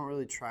is I don't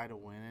really try to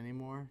win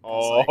anymore.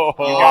 'Cause, Oh, like,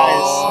 you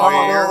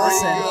guys, here we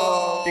listen,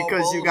 go.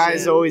 because you guys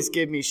Bullshit. always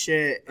give me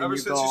shit and Ever you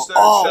since go, you started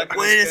oh, checking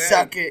wait a his fan."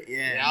 second,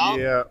 yeah. Yeah.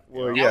 yeah.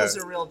 Well, That yeah. was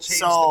a real change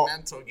So the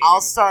mental game.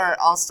 I'll start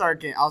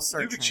You can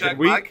training. check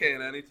we- my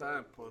can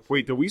anytime. Puss.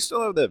 Wait, do we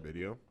still have that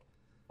video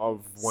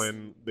of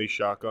when they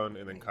shotgun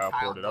and then And Kyle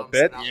Kyle poured it up? dumps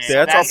it That, out.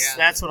 Yeah, that's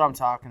that's what I'm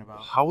talking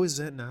about. how is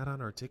that not on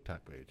our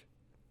TikTok page?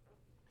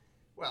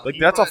 Well, like,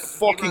 he that's a he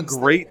fucking runs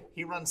great-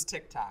 he runs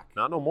TikTok.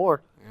 Not no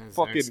more. Yeah, his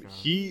Fucking ex-con.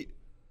 he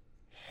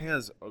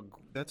has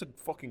that's a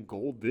fucking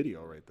gold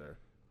video right there.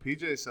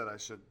 PJ said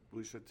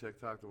we should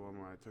TikTok the one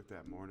where I took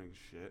that morning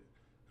shit,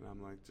 and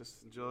I'm like,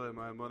 just enjoy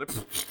my money.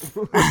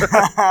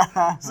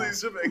 So you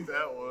should make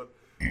that one.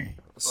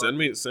 Send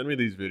me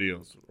these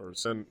videos or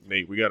send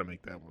Nate. We got to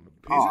make that one.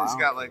 Oh, I PJ's don't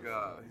got care.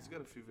 like he's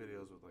got a few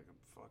videos with like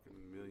a fucking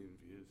million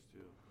views too.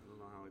 I don't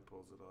he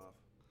pulls it off.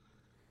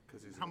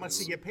 Cause he's How much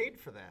do you get paid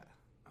for that?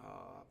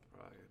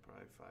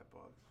 Probably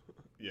 $5.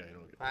 Yeah, you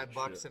don't get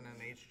 $5 shit. in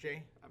an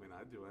HJ? I mean,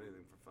 I'd do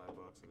anything for $5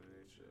 in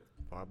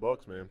an HJ.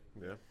 $5, man.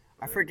 Yeah.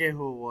 I forget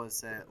who it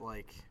was that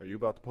like. Are you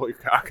about to pull your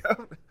cock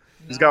out?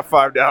 He's got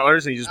 $5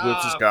 and he just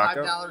whips his cock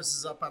out. $5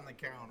 is up on the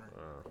counter.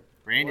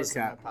 Randy's What's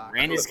in my got pocket?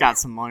 Randy's got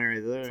some money right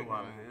It's there. a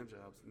lot of hand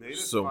jobs. Nate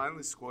is So-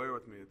 finally square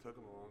with me. It took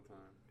him a long time.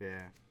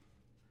 Yeah.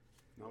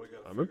 Now we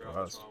gotta I'm figure out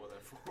what's impressed. wrong with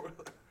that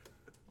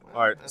four-wheeler.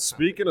 All right. That's not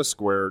Speaking of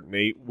square,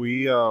 Nate,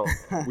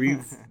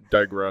 we've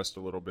digressed a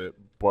little bit,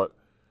 but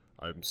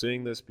I'm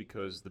saying this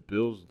because the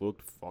Bills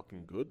looked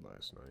fucking good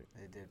last night.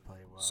 They did play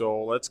well.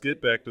 So let's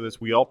get back to this.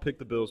 We all picked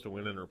the Bills to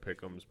win in our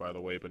pick'ems, by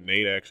the way, but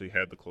Nate actually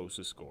had the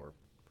closest score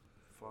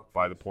Fuck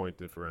by the point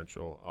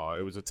differential.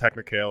 It was a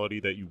technicality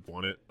that you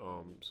won it,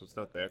 so it's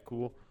not that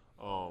cool.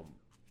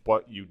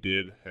 But you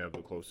did have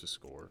the closest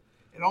score.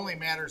 It only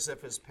matters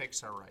if his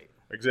picks are right.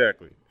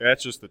 Exactly.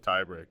 That's just the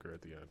tiebreaker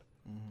at the end.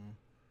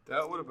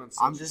 That would have been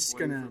I'm such a just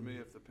swing gonna- for me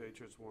if the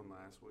Patriots won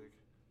last week.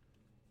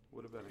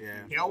 Would have been a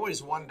Yeah. huge He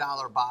always $1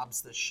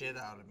 bobs the shit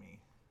out of me.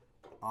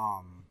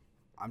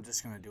 I'm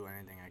just gonna do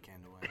anything I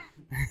can to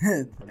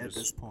win. At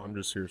this point. I'm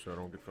just here so I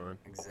don't get fined.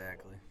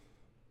 Exactly.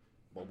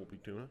 Bumblebee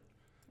tuna?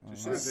 Did you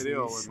see the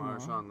video when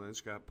Marshawn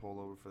Lynch got pulled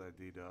over for that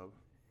D-dub?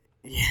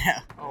 Yeah.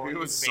 Oh, He in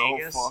was so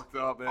Vegas? fucked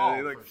up, man. Oh,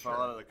 he like for fell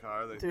sure. out of the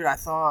car. Dude, I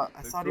thought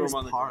They he threw was him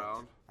on the parked.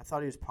 ground. I thought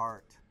he was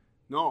parked.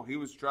 No, he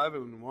was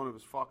driving and one of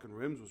his fucking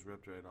rims was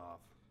ripped right off.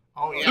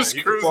 Oh, yeah. Just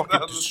he cruising fucking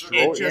down the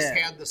destroyed street. It just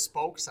Yeah. had the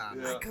spokes on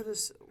it. Yeah. I could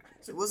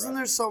have. Wasn't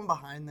there something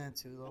behind that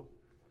too, though?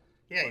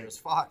 Yeah, he was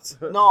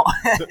fucked. No.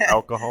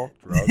 Alcohol,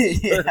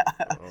 drugs. Yeah.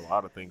 A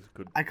lot of things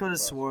could. I could have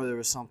swore there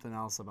was something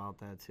else about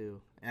that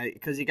too,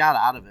 because he got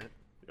out of it.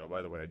 Oh,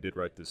 by the way, I did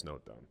write this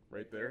note down.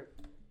 Right there.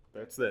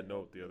 That's that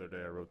note the other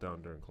day I wrote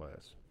down during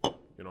class. You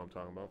know what I'm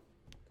talking about?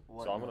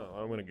 What So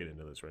I'm gonna get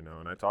into this right now,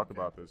 and I talk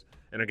about this.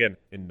 And again,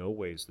 in no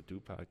ways the Do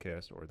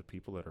Podcast or the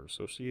people that are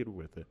associated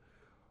with it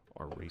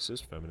are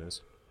racist,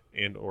 feminist,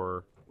 and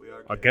or We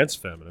are gay.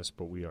 against feminists,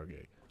 but we are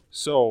gay.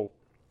 So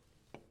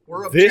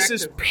We're this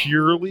is objective, though.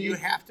 purely You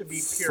have to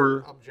be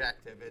pure for-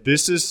 objective. In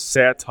this is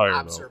satire, though.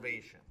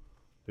 observation.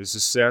 This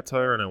is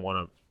satire, and I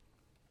want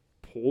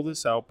to pull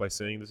this out by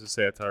saying this is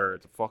satire.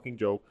 It's a fucking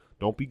joke.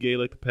 Don't be gay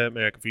like the Pat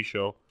McAfee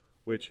show,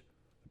 which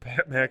the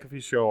Pat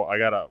McAfee show,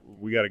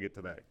 we gotta get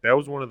to that. That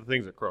was one of the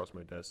things that crossed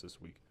my desk this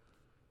week.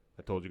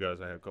 I told you guys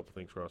I had a couple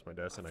things cross my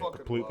desk, and I fucking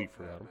completely love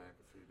forgot Pat them.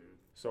 McAfee, dude.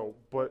 So,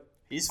 but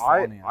He's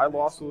I funny.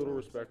 lost a little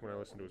respect when I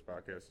listened to his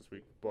podcast this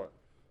week, but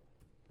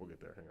we'll get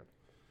there. Hang on.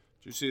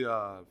 Did you see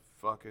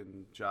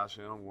fucking Josh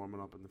Allen warming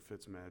up in the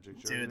Fitzmagic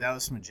jersey? Dude, that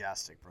was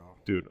majestic, bro.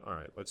 Dude, all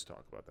right, let's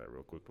talk about that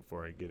real quick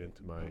before I get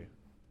into my,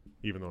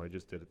 even though I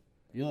just did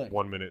You a like?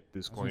 1 minute I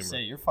was disclaimer. gonna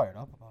say you're fired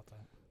up about that.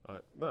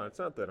 No, it's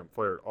not that I'm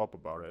fired up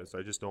about it. It's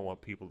I just don't want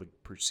people to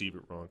perceive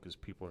it wrong because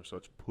people are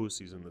such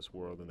pussies in this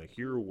world, and they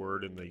hear a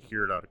word and they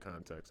hear it out of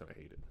context, and I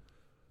hate it.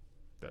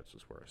 That's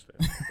just where I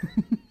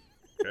stand.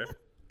 Okay?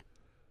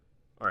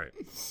 All right.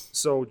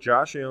 So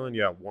Josh Allen,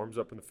 warms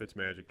up in the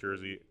Fitzmagic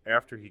jersey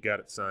after he got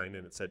it signed,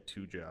 and it said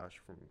to Josh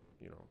from,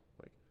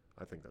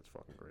 I think that's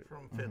fucking great.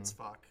 From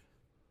Fitzfuck.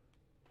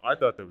 I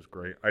thought that was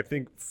great. I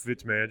think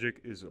Fitzmagic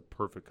is a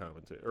perfect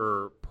commentator,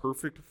 or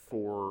perfect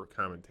for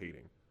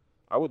commentating.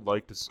 I would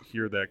like to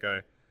hear that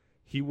guy.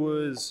 He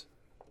was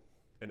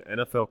an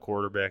NFL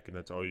quarterback, and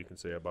that's all you can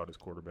say about his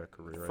quarterback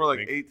career. For I like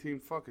think. 18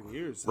 fucking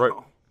years. Right.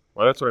 though.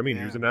 Well, that's what I mean.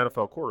 He was Yeah. an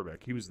NFL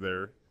quarterback. He was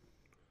there.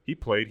 He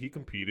played. He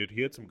competed.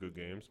 He had some good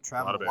games.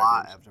 Traveled a bad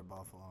lot games. after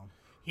Buffalo.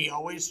 He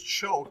always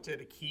choked at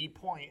a key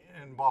point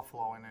in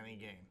Buffalo in any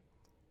game.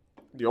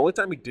 The only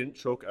time he didn't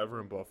choke ever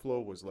in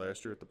Buffalo was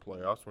last year at the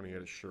playoffs when he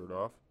had his shirt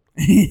off.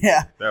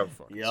 Yeah. That was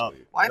fucking Yup.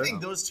 sweet. Well, I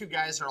think those two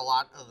guys are a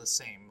lot of the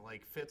same.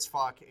 Like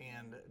Fitzfuck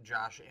and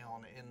Josh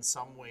Allen in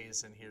some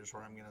ways, and here's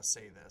where I'm going to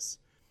say this.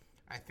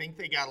 I think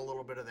they got a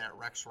little bit of that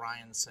Rex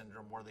Ryan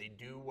syndrome where they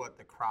do what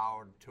the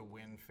crowd to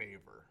win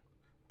favor.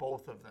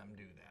 Both of them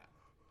do that.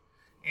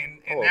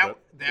 And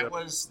that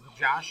was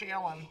Josh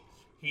Allen.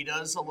 He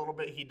does a little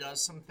bit. He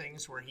does some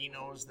things where he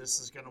knows this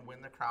is going to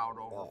win the crowd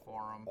over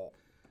for him.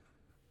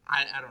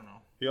 I don't know.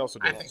 He also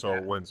I does think so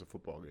that- wins a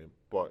football game.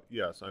 But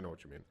yes, I know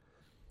what you mean.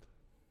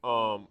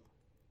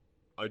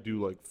 I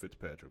do like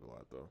Fitzpatrick a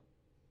lot though.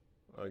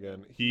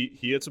 Again,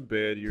 he had some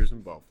bad years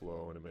in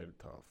Buffalo and it made it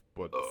tough.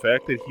 But the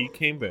fact that he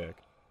came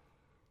back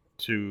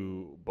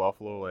to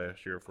Buffalo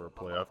last year for a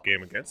playoff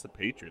game against the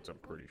Patriots, I'm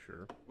pretty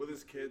sure. With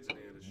his kids and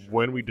his shirt.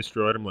 When we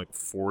destroyed him like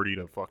 40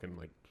 to fucking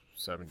like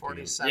 17.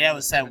 47 Yeah, it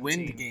was that 17.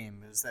 windy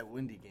game. It was that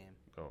windy game.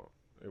 Oh,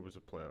 it was a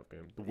playoff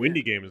game. The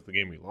windy game is the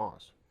game we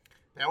lost.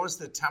 That was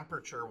the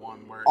temperature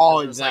one where Oh,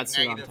 it was like that's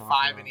what I'm -5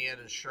 talking and he had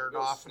his shirt It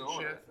was off and snowing,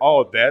 I shit. think.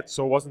 Oh,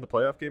 so it wasn't the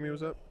playoff game he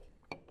was at?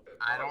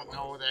 I don't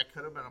know. That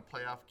could have been a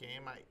playoff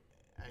game.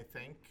 I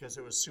think because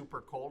it was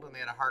super cold and they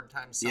had a hard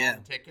time selling Yeah.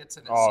 tickets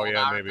and it Oh, sold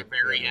yeah, out maybe. at the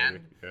very Yeah,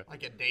 maybe. end, Yeah.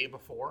 like a day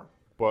before.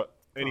 But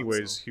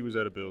anyways, he was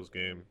at a Bills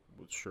game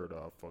with shirt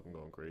off, fucking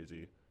going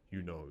crazy.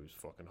 You know he was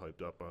fucking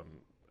hyped up on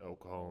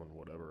alcohol and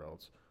whatever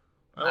else.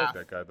 I like Nah.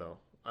 that guy though.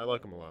 I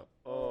like him a lot.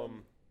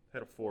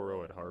 Had a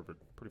 4.0 at Harvard.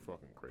 Pretty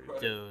fucking crazy.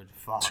 Dude,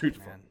 fuck, Dude,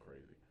 man. fucking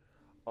crazy.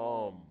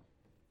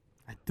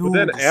 I But do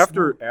then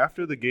the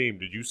after the game,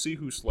 did you see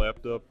who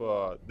slapped up?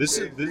 This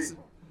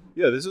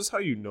is how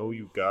you know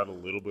you got a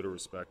little bit of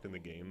respect in the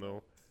game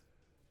though.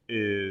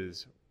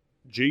 Is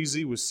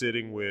Jay-Z was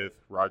sitting with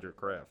Roger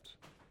Kraft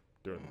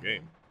during the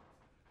game.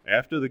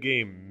 After the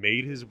game,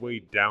 made his way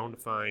down to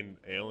find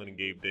Allen and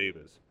Gabe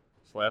Davis,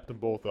 slapped them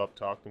both up,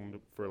 talked to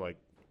them for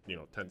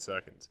 10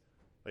 seconds.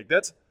 Like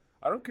that's.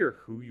 I don't care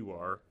who you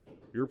are.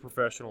 You're a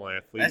professional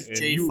athlete. That's and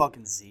Jay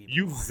fucking Z.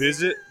 You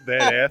visit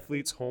that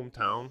athlete's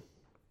hometown.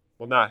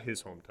 Well, not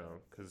his hometown,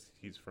 because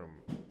he's from.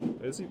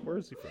 Where is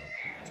he from?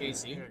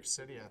 Jay-Z. New York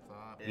City, I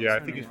thought. Yeah, I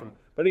think he's from.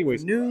 But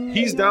anyways, New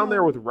he's down there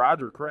York. with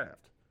Roger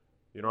Kraft.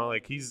 You know,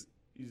 like he's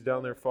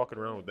down there fucking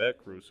around with that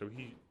crew. So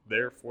he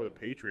there for the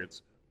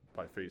Patriots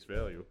by face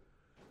value.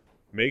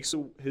 Makes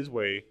his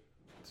way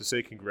to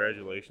say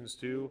congratulations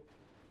to.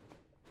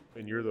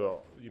 And you're the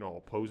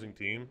opposing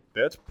team,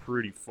 that's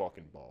pretty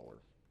fucking baller.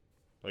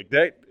 Like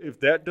that,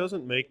 if that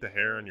doesn't make the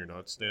hair on your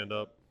nuts stand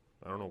up,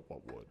 I don't know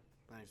what would.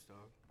 Nice, dog.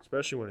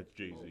 Especially when it's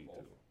Jay-Z too.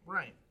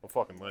 Right. A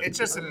fucking legend. It's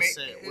just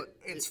say,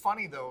 it's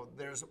funny though.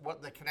 There's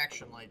what the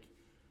connection like.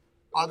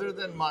 Other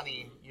than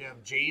money, you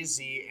have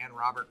Jay-Z and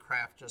Robert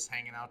Kraft just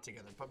hanging out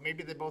together. But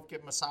maybe they both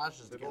get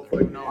massages together.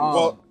 Who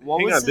knows? well,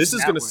 hang was on. This his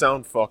is gonna network?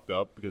 sound fucked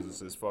up because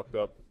this is fucked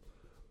up.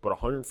 But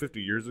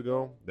 150 years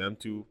ago, them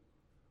two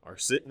are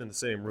sitting in the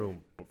same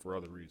room, but for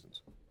other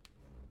reasons.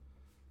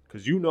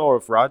 Because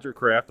if Roger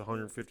Kraft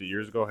 150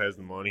 years ago has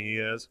the money he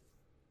has,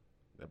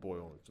 that boy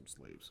owned some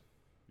slaves.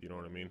 You know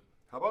what I mean?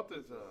 How about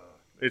this?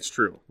 It's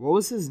true. What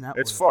was his net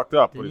worth? It's fucked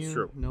up, but Didn't it's you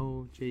true.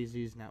 know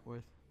Jay-Z's net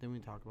worth? Didn't we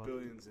talk about it?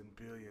 Billions and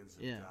billions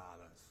of Yeah.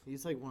 dollars.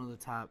 He's like one of the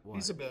top, what?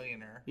 He's a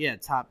billionaire. Yeah,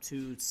 top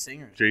 2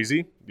 singers.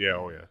 Jay-Z? Yeah,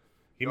 oh yeah.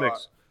 He No,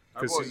 makes. I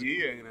 'cause boy, he's-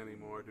 he ain't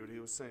anymore, dude. He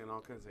was saying all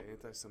kinds of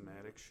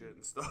anti-Semitic shit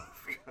and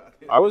stuff.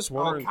 I was Oh,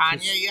 wondering. 'cause-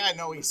 Kanye, yeah,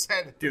 no, he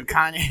said. Dude,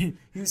 Kanye. He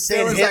There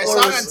said was, I saw it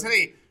on Hitler's.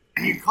 today.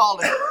 He called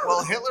it,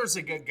 well, Hitler's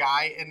a good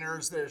guy, and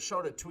they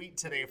showed a tweet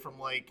today from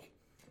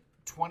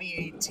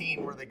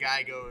 2018 where the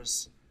guy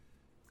goes,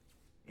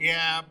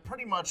 yeah,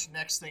 pretty much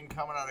next thing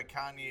coming out of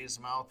Kanye's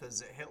mouth is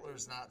that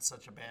Hitler's not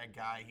such a bad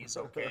guy. He's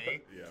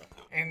okay. Yeah.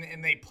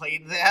 And they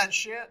played that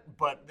shit,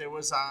 but they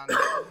was playing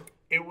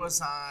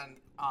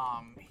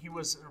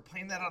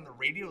that on the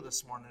radio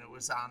this morning. It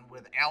was on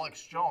with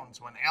Alex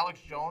Jones. When Alex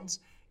Jones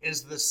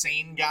is the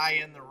sane guy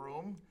in the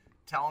room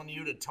telling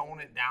you to tone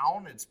it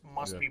down, it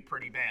must Yeah. be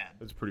pretty bad.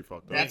 It's pretty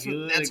fucked up. That's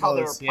He that's how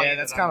they were goes, playing Yeah,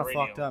 that's it on kind the of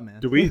radio. fucked up, man.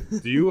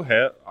 Do you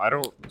have? I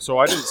don't. So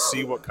I didn't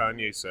see what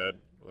Kanye said,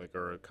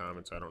 or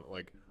comments. I don't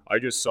like. I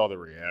just saw the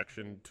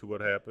reaction to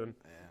what happened.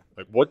 Yeah.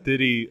 Like, what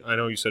did he? I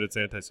know you said it's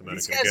anti-Semitic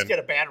These guys again. get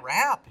a bad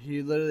rap.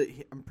 He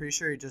literally, I'm pretty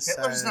sure he just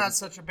Hitler's said. not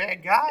such a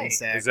bad guy.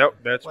 Exactly. Is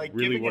that's Like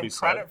really giving what him he said?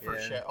 credit for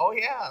Yeah. shit. Oh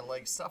yeah,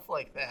 like stuff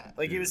like that.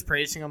 Like he was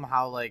praising him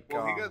how Well, he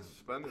got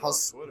suspended how on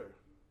s- Twitter.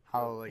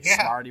 how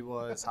Yeah. smart he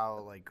was,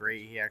 how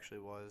great he actually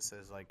was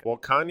as Well,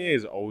 Kanye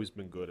has always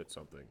been good at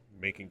something,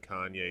 making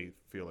Kanye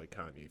feel like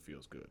Kanye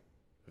feels good.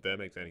 If that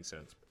makes any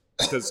sense,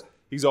 because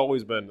he's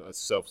always been a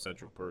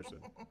self-centric person.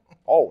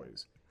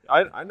 Always.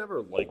 I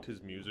never liked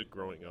his music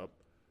growing up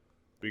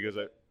because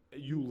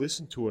you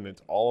listen to it and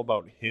it's all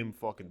about him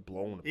fucking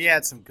blowing himself. He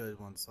had some good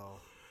ones though.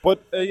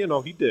 But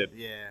he did.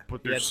 Yeah.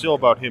 But he had there's some still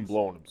good about him ones.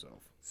 blowing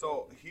himself.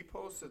 So he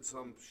posted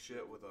some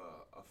shit with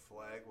a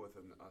flag with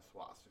a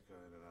swastika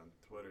in it on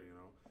Twitter,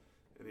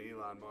 And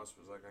Elon Musk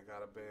was like, I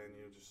gotta ban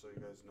you just so you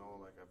guys know,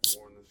 like, I've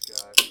warned this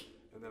guy.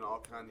 And then all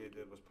Kanye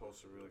did was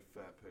post a really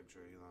fat picture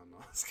of Elon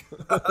Musk.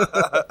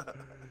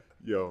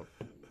 Yo,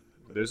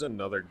 there's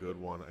another good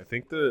one. I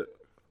think the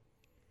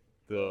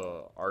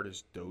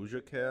artist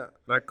Doja Cat,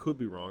 and I could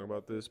be wrong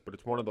about this, but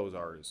it's one of those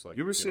artists. Like,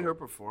 You ever see her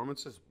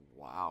performances?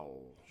 Wow.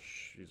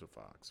 She's a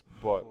fox.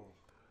 But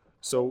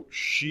so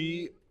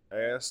she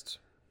asked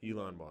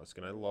Elon Musk,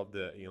 and I love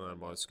that Elon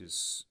Musk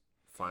is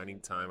finding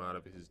time out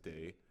of his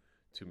day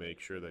to make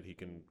sure that he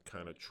can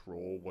kind of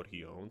troll what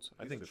he owns.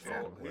 I think it's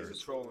fucking He's a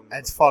hilarious. trolling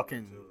That's motherfucker,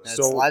 fucking. too. That's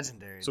So-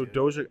 legendary. So dude.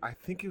 Doja, I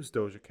think it was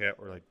Doja Cat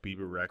or like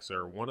Bieber Rexa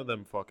or one of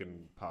them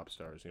fucking pop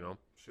stars, She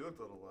looked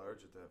a little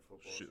large at that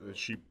football show.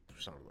 She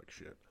sounded like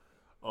shit.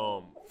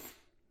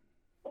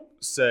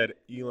 Said,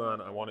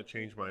 Elon, I want to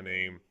change my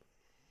name.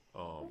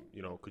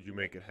 Could you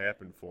make it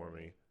happen for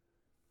me?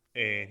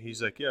 And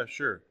he's like, yeah,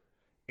 sure.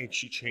 And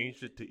she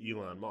changed it to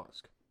Elon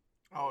Musk.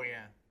 Oh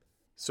yeah.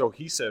 So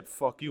he said,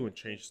 fuck you, and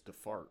changed it to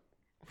fart.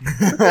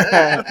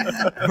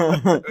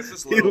 That's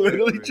just He little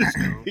literally victories,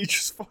 he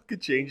just fucking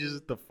changes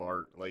it to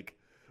fart. Like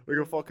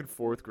a fucking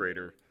fourth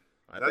grader.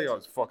 I think that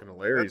was fucking That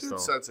hilarious, dude's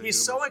though. sense of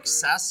He's humor so is great.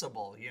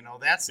 accessible,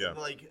 That's Yeah.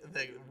 like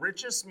the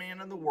richest man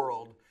in the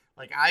world.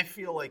 Like I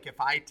feel like if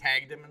I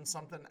tagged him in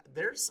something,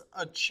 there's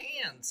a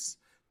chance,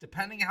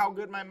 depending how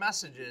good my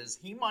message is,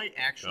 he might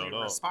actually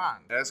No.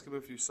 respond. Ask him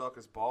if you suck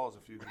his balls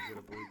if you can get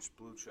a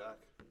blue check.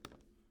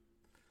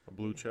 A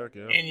blue check,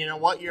 yeah. And you know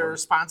what? Your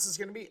response is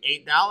going to be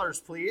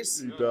 $8,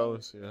 please.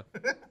 $8, yeah.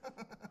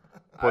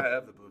 But I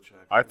have the blue check.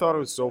 I thought it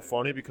was so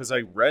funny because I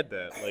read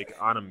that like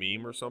on a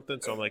meme or something.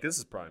 So I'm like, this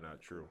is probably not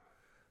true.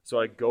 So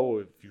I go,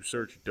 if you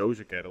search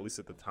Doja Cat, at least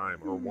at the time,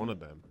 or one of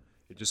them,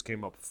 it just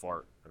came up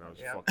fart, and I was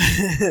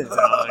fucking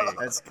dying.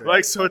 That's great.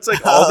 Like, so it's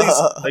like all these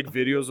like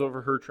videos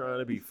over her trying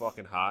to be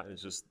fucking hot, and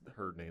it's just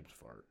her name's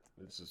fart.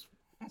 It's just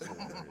it's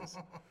hilarious.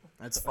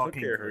 That's I don't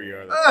fucking care who great. you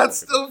are.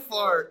 That's fucking- still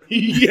fart.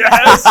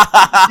 Yes.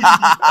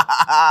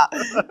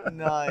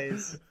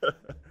 Nice.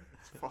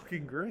 It's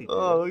fucking great.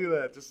 Oh, dude. look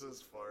at that. Just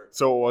says fart.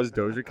 So it was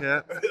Doja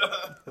Cat.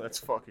 That's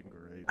fucking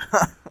great.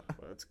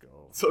 Let's go.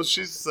 So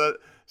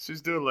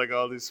she's doing like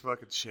all these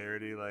fucking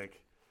charity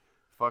like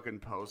fucking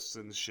posts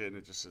and shit, and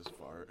it just says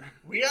fart.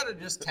 We gotta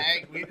just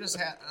tag. We just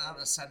had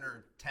to send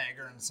her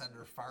tagger and send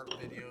her fart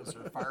videos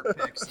or fart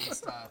pics and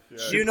stuff.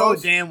 Yeah. You know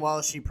damn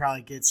well she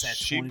probably gets that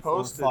She 24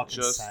 posted fucking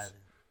just- 7.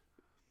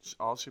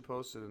 All she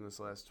posted in this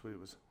last tweet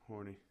was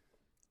horny.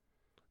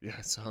 Yeah,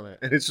 I saw that,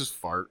 and it's just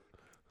fart.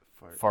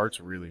 Fart. Fart's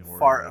really horny.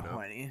 Fart right now.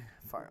 horny.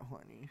 Fart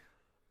horny.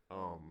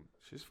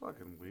 She's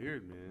fucking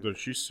weird, man. Dude,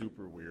 she's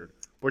super weird.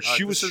 But Alright,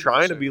 she was this is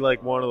trying the to be chick.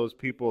 like one of those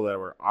people that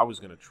were, I was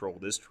going to troll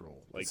this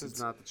troll. Like, This is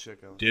not the chick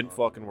I was didn't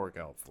talking fucking work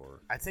out for her.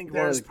 I think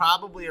one of There's the,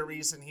 probably a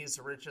reason he's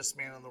the richest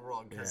man in the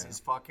world because Yeah. he's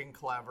fucking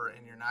clever,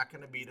 and you're not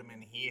gonna beat him,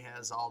 and he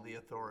has all the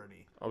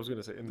authority. I was going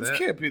to say, and This that,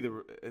 can't be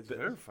it's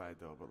verified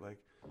though, but like,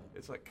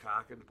 it's like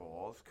cock and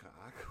balls,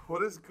 cock.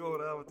 What is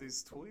going on with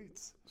these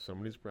tweets?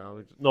 somebody's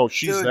probably, no,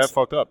 she's Dude, that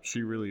fucked up.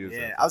 She really is.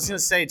 yeah, that I was fucked gonna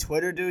up. say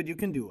Twitter, dude. You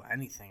can do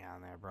anything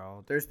on there,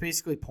 bro. There's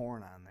basically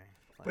porn on there.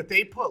 Like, But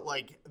they put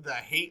like the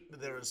hate.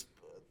 There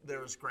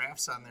was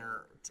graphs on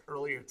there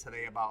earlier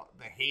today about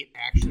the hate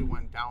actually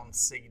went down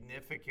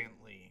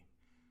significantly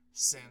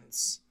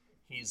since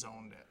he's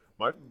owned it.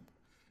 My,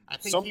 I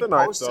think Something he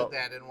I posted thought-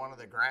 that in one of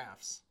the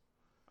graphs.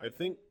 I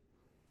think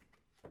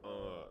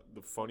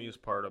the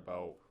funniest part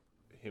about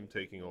him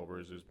taking over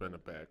is there's been a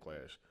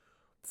backlash.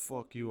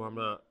 Fuck you, I'm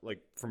not, like,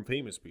 from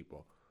famous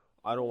people.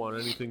 I don't want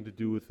anything to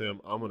do with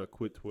him. I'm going to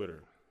quit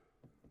Twitter.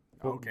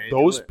 But Okay, do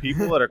those it.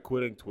 people that are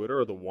quitting Twitter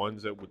are the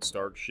ones that would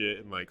start shit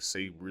and, like,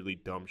 say really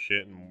dumb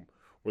shit and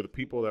were the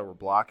people that were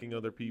blocking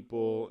other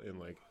people. And,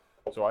 like,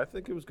 so I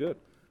think it was good.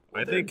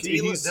 I think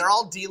he's... They're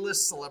all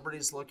D-list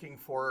celebrities looking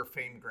for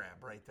fame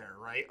grab right there,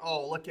 right?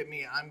 Oh, look at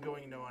me. I'm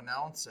going to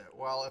announce it.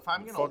 Well, if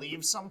I'm going to Fuck.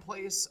 leave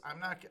someplace, I'm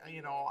not,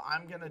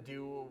 I'm going to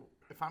do,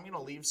 if I'm going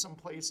to leave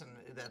someplace and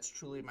that's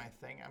truly my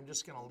thing, I'm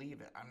just going to leave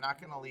it. I'm not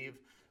going to leave.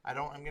 I'm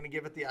going to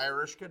give it the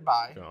Irish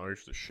goodbye. Gonna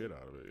Irish the shit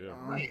out of it, yeah.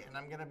 Right, and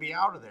I'm going to be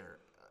out of there.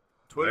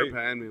 Twitter Hey.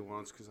 banned me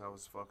once because I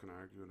was fucking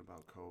arguing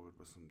about COVID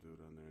with some dude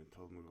on there and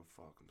told him to go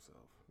fuck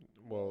himself.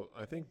 Well,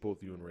 I think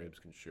both you and Rabes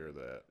can share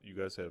that. You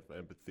guys have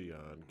empathy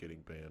on getting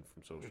banned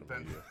from social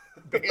been media.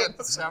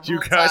 Banned several You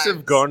guys have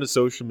times. gone to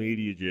social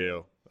media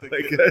jail. Like,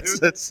 The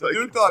that's dude, like,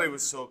 dude thought he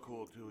was so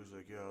cool too. He's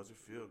like, "Yeah, how's it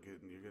feel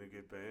getting? You're gonna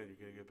get banned. You're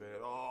gonna get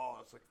banned." Oh,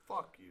 it's like,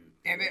 fuck you.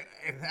 And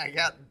I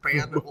got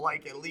banned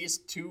like at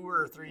least 2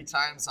 or 3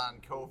 times on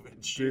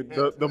COVID shit.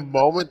 dude, the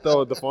moment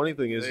though, the funny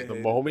thing is, They the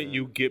hated moment that.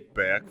 you get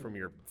back from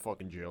your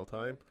fucking jail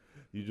time,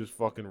 you just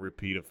fucking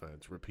repeat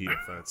offense.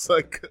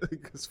 Like,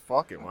 because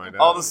fuck it, why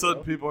not? All of a you sudden,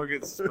 know? people are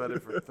getting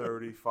suspended for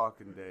 30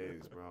 fucking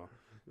days, bro.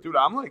 Dude,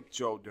 I'm like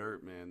Joe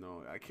Dirt, man.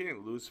 Though I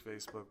can't lose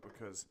Facebook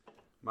because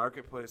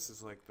Marketplace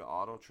is like the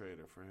auto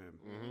trader for him.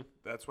 Mm-hmm.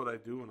 That's what I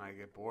do when I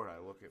get bored. I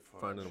look at fucking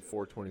Finding a shit.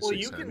 426 Well,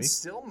 you can Hemi.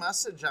 still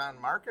message on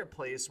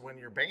Marketplace when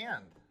you're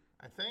banned,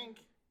 I think.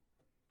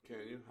 Can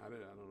you? I don't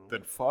know.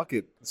 Then fuck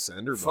it,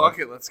 send her. Fuck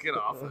it. Let's get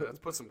off of it. Let's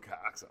put some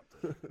cocks up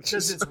there.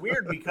 Because it's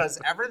weird because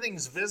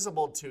everything's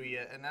visible to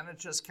you, and then it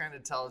just kind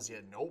of tells you,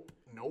 nope,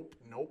 nope,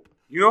 nope.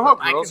 You know how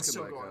But I girls can can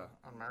still like go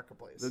on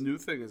Marketplace. the new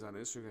thing is on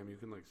Instagram you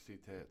can like see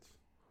tits.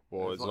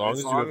 Well, As as long- long as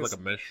as you long have as- like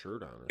a mesh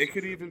shirt on. Or It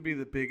could some shit. even be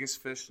the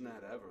biggest fishnet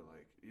ever.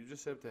 Like you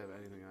just have to have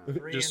anything on.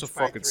 3 just a inch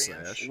by fucking 3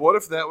 inch. sash. What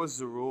if that was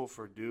the rule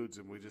for dudes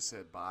and we just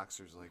had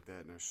boxers like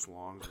that and their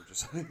schlongs were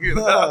just hanging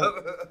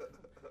out?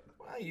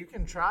 Well, you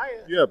can try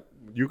it. Yeah,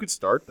 you could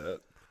start that.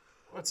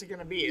 What's it going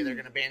to be? They're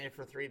going to ban you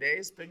for 3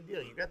 days? Big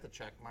deal. You got the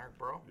check mark,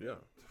 bro. Yeah.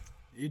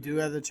 you do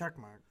have the check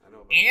mark. I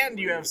know, but And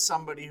you have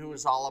somebody who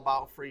is all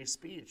about free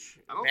speech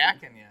I don't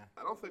backing you.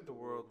 I don't think the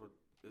world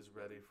is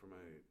ready for my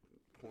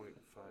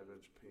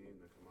 0.5-inch peen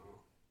to come out.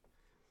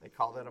 They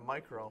call that a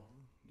micro.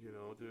 You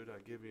know, dude, I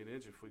give you an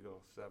inch if we go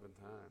 7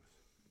 times.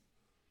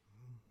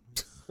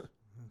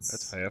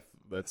 That's half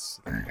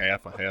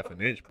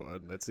an inch,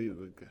 bud. That's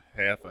either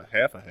half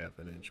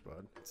an inch,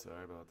 bud.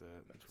 Sorry about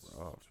that. That's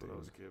rough, what I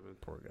was dude. given.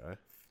 Poor guy.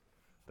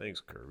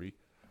 Thanks, Kirby.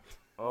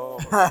 Oh.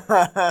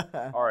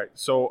 All right.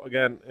 So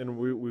again, and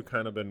we've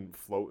kind of been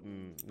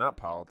floating, not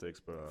politics,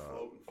 but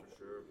Floating for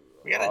sure.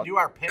 We got to do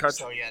our picks, cut-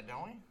 though, yet,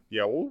 don't we?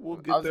 yeah, we'll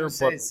I get was there. gonna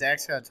say But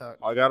Zach's got to talk.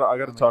 I gotta on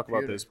the talk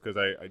about computer. this because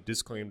I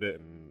disclaimed it,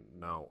 and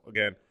now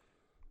again,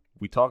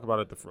 we talk about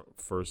it the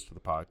first of the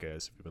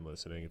podcast. If you've been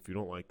listening, if you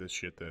don't like this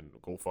shit, then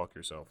go fuck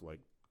yourself. Like,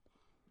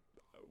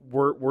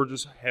 we're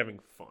just having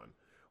fun.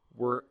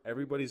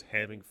 Everybody's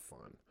having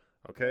fun.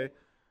 Okay,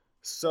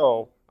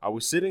 so I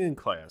was sitting in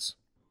class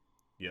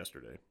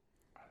yesterday,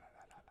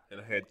 and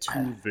I had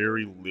 2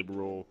 very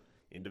liberal,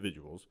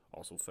 individuals,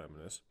 also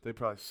feminists. They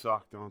probably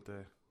suck, don't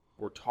they?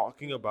 We're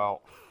talking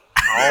about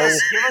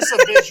Give us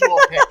a visual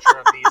picture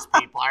of these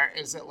people.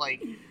 Is it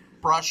like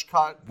brush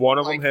cut? One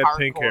of like them had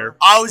pink hardcore? hair.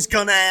 I was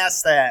gonna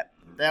ask that.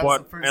 That was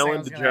the But first thing I Ellen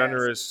was gonna ask.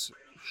 DeGeneres,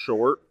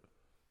 short,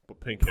 but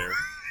pink hair.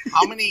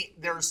 How many?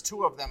 There's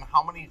two of them.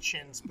 How many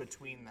chins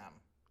between them?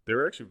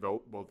 They're actually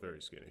both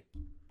very skinny.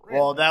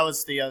 Well, that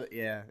was the other.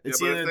 Yeah, it's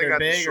but either if they they're got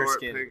the big or short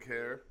skinny. pink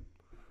hair,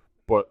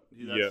 But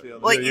Yeah, yeah, that's the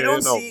other Like, one. you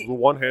don't no, see- the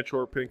one had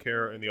short pink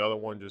hair and the other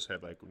one just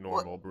had like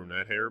normal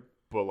brunette hair.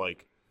 But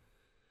like,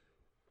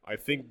 I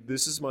think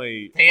this is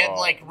my They had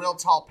like real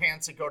tall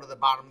pants that go to the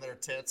bottom of their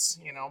tits.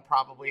 You know,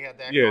 probably had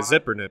that. yeah going on.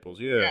 zipper nipples.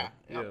 Yeah, Yeah,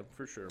 yeah, yep.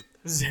 for sure.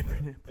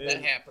 Zipper. That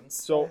And happens.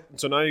 so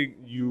now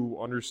you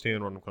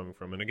understand where I'm coming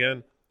from. And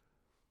again,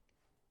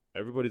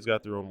 everybody's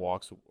got their own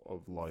walks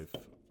of life.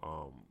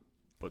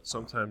 But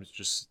sometimes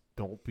just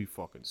don't be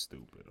fucking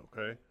stupid,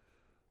 okay?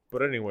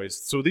 But anyways,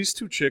 so these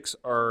two chicks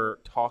are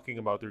talking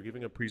about, they're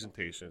giving a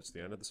presentation. It's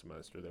the end of the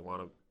semester. They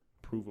want to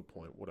prove a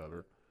point,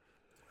 whatever.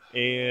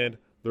 And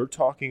they're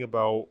talking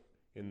about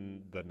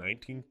in the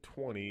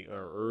 1920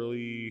 or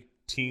early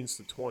teens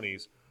to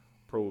 20s,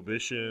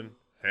 prohibition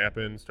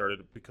happened, started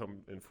to become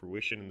in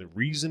fruition. And the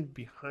reason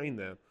behind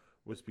that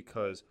was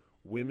because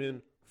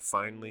women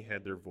finally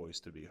had their voice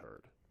to be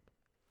heard.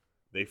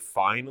 They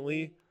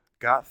finally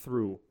got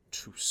through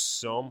to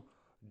some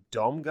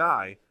dumb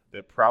guy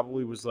that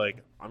probably was like,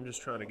 I'm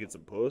just trying to get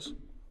some puss,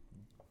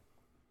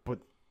 but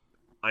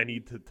I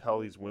need to tell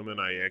these women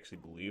I actually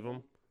believe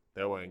them.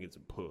 That way I can get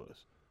some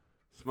puss.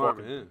 smart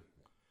Fucking- man.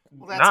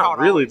 Well, that's how Not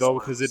it really, always though,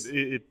 works. because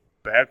it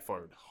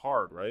backfired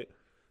hard, right?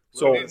 They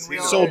So, didn't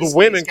realize so the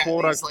women, these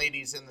quote these unquote,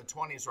 ladies in the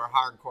 20s were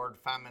hardcore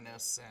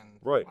feminists and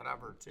Right.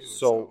 whatever too.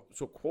 so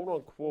quote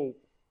unquote,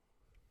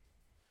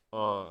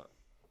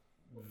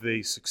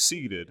 they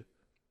succeeded.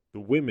 The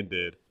women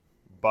did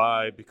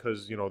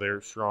because they're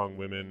strong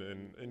women,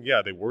 and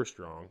yeah, they were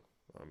strong.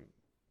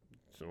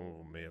 Some of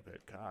them may have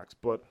had cocks,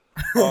 but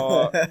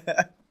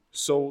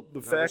so the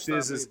Never fact stop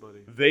is anybody.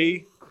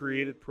 they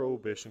created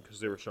prohibition because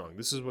they were strong.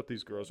 This is what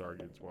these girls'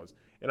 arguments was,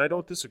 and I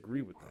don't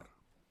disagree with that.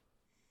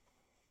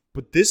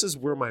 But this is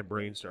where my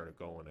brain started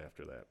going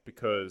after that,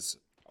 because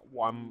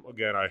I'm,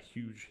 again, a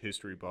huge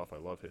history buff. I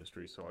love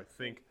history, so I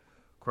think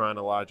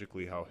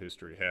chronologically how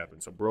history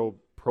happened. So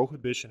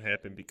prohibition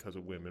happened because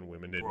of women.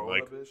 Women didn't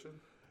like Prohibition?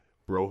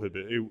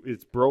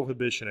 it's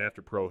prohibition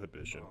after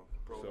prohibition.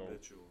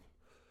 Prohibitual.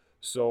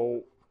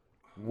 So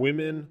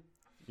women,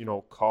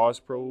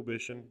 caused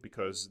prohibition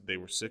because they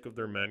were sick of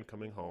their men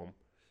coming home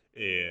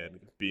and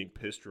being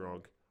pissed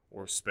drunk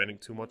or spending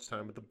too much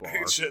time at the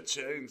bar. Shit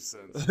changed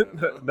since then.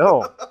 huh?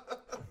 No,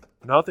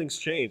 nothing's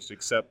changed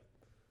except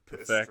the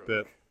Piss fact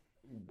drunk.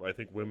 that I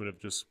think women have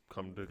just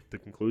come to the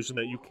conclusion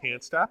that you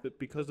can't stop it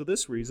because of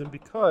this reason.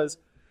 Because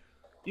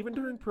even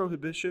during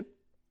prohibition,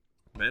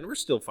 men were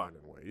still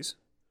finding ways,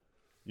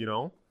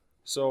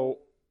 So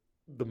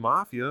the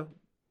mafia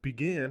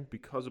began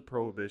because of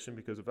prohibition,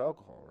 because of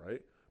alcohol,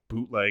 right?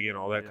 Bootlegging,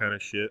 all that kind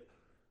of shit.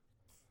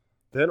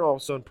 Then all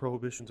of a sudden,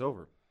 prohibition's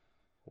over.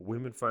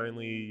 Women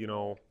finally,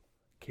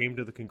 came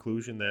to the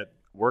conclusion that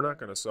we're not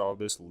going to solve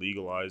this,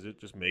 legalize it,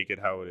 just make it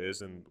how it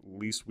is, and at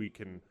least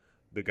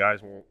the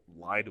guys won't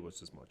lie to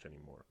us as much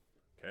anymore,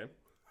 okay?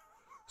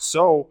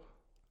 So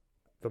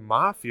the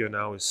mafia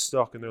now is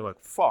stuck, and they're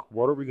like, fuck,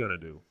 what are we going to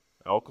do?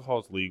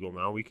 Alcohol's legal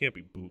now. We can't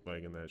be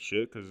bootlegging that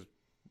shit, because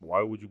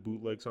why would you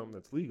bootleg something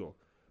that's legal?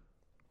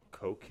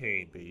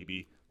 Cocaine,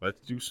 baby.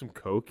 Let's do some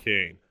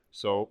cocaine.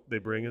 So they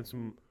bring in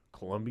some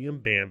Colombian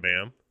Bam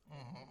Bam,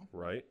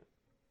 right?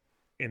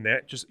 And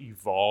that just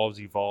evolves.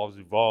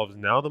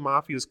 Now the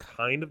mafia is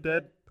kind of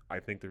dead. I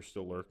think they're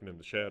still lurking in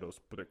the shadows,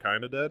 but they're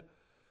kind of dead.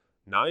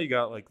 Now you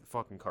got like the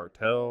fucking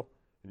cartel,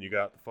 and you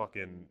got the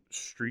fucking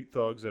street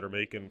thugs that are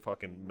making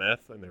fucking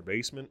meth in their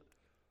basement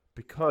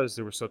because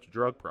there was such a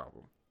drug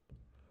problem.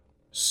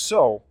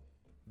 So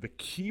the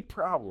key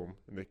problem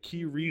and the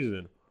key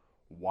reason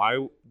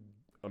why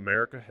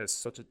America has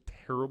such a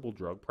terrible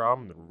drug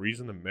problem, the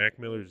reason that Mac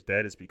Miller is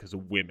dead is because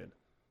of women.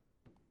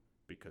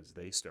 Because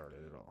they started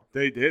it all.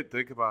 They did.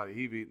 Think about it.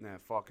 Eve eating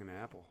that fucking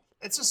apple.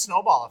 It's a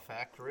snowball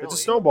effect, really. It's a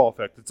snowball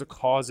effect. It's a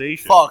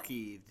causation. Fuck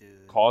Eve,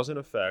 dude. Cause and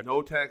effect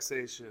No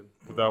taxation.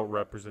 without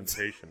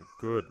representation.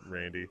 Good,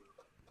 Randy.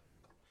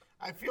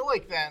 I feel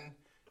like then,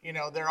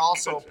 they're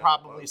also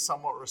probably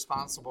somewhat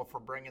responsible for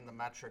bringing the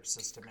metric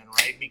system in,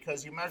 right?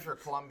 Because you measure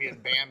Colombian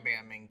Bam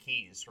Bam in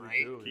keys,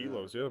 right? do.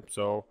 Kilos, yeah.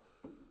 So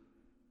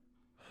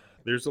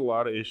there's a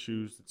lot of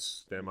issues that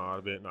stem out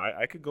of it, and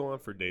I could go on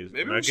for days.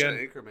 Maybe and we should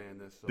again, Anchorman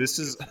this. So this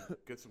we is-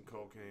 get some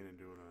cocaine and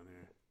do it on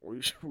here.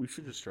 we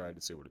should just try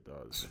to see what it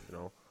does.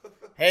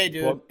 Hey,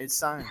 dude, Well- it's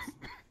science.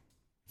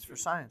 It's for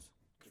science.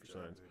 For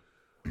science.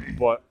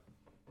 But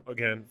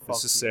again, Fuck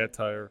this is you.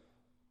 satire.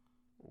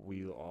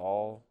 We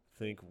all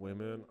think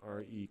women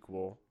are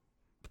equal.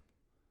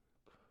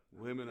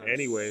 Women are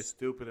Anyways.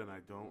 stupid and I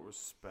don't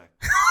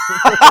respect.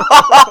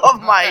 Oh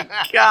my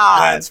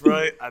god. That's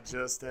right. I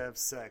just have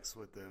sex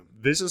with them.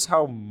 This is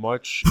how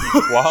much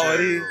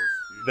equality Genitals.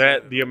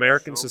 that the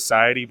American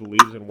society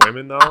believes in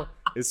women, though,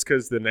 It's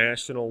because the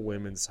national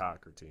women's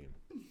soccer team.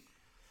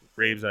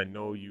 Raves, I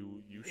know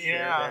you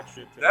shared that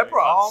shit today. That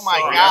brought Oh my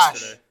sucks. gosh.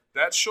 Yesterday.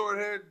 That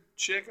short-haired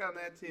chick on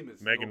that team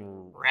is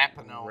Megan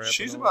Rapinoe.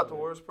 She's about the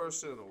worst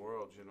person in the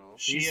world, you know.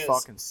 She's is.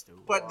 fucking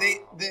stupid. But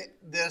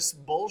this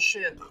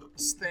bullshit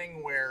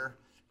thing where,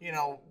 you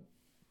know,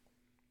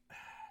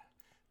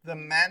 the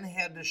men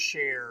had to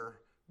share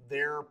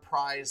their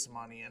prize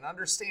money, and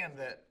understand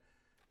that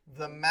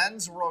the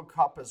men's World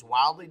Cup is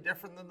wildly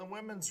different than the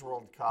women's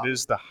World Cup. It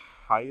is the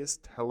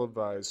highest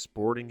televised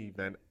sporting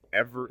event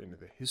ever in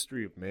the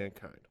history of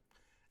mankind.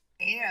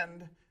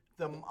 And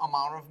the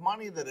amount of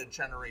money that it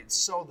generates.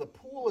 So the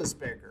pool is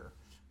bigger.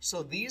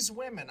 So these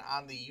women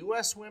on the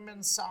U.S.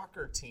 women's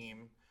soccer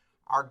team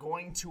are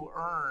going to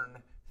earn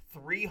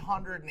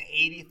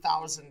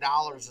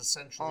 $380,000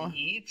 essentially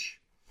each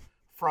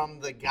from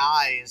the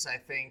guys, I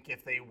think,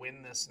 if they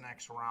win this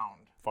next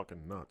round.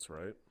 Fucking nuts,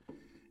 right?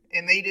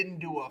 And they didn't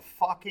do a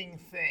fucking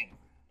thing.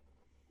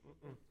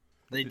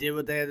 They did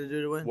what they had to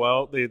do to win.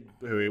 Well,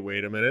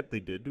 wait a minute. They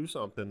did do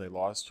something. They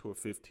lost to a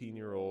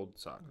 15-year-old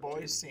soccer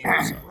Boys team. team.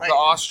 Right. The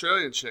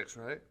Australian chicks,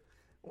 right?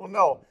 Well,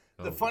 no.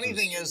 The Oh, funny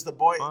this thing is- is the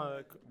boy.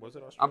 Was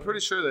it Australia? I'm pretty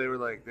sure they were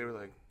like,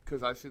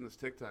 because I've seen this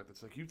TikTok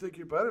that's like, you think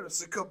you're better? It's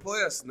like, come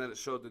play us. And then it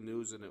showed the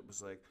news, and it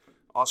was like,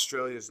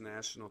 Australia's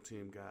national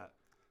team got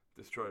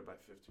destroyed by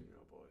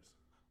 15-year-old boys.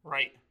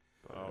 Right.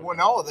 Oh, Well,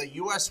 no, the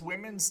U.S.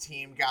 women's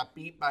team got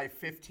beat by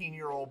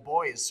 15-year-old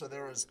boys. So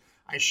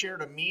I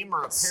shared a meme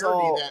or a parody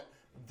So- that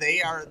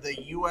the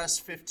U.S.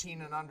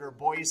 15 and under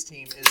boys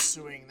team is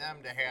suing them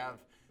to have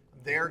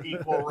their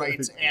equal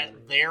rights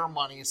at their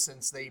money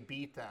since they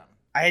beat them.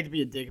 I hate to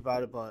be a dick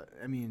about it, but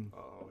I mean,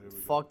 Oh, here we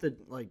go. fuck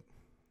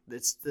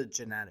it's the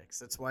genetics.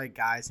 That's why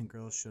guys and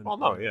girls shouldn't. Well,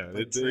 no, play. yeah.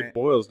 Like, It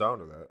boils down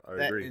to that. I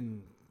that- agree.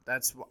 And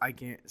that's what I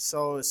can't.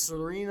 So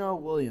Serena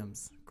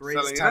Williams,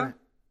 greatest Selena?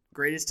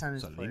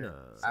 tennis player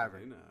ever,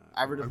 Selena.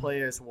 ever to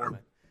play as a woman.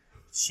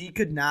 She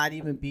could not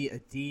even beat a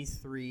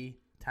D3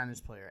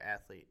 tennis player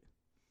athlete.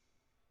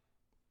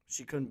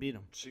 She couldn't beat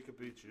him. She could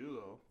beat you,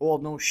 though. Well,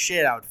 no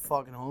shit. I would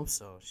fucking hope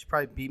so. She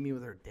probably beat me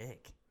with her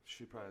dick.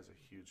 She probably has a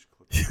huge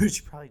clip. Dude,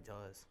 she probably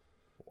does.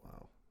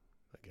 Wow.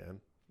 Again,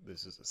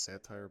 this is a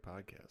satire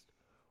podcast.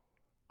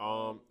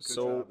 Good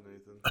So job,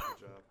 Nathan. Good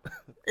job.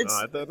 It's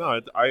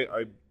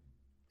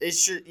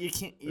it's you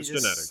can't. You it's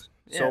just, genetics.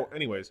 Yeah. So,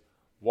 anyways,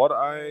 what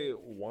I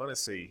want to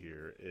say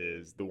here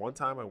is the one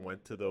time I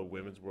went to the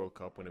Women's World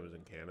Cup when it was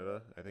in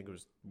Canada, I think it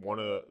was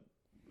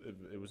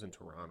it was in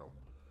Toronto,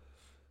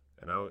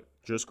 and I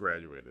just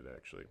graduated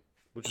actually,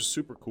 which is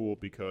super cool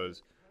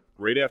because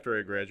right after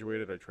I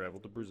graduated, I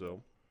traveled to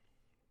Brazil,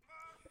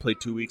 played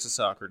 2 weeks of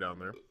soccer down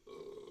there,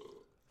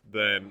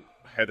 then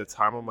had the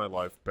time of my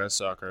life, best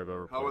soccer I've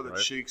ever played. How are the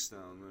right? cheeks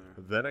down there?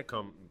 Then I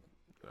come,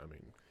 I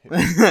mean,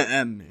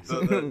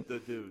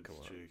 The dude's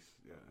cheeks.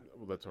 Yeah.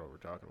 well, that's what we're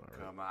talking about,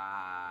 right? Come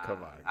on.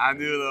 Come on. I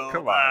knew though.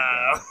 Come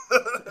on,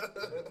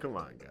 Come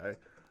on, guy.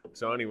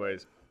 So,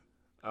 anyways,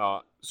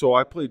 so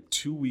I played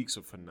 2 weeks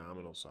of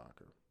phenomenal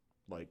soccer,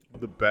 like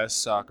the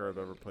best soccer I've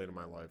ever played in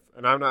my life.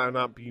 And I'm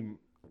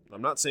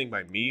not saying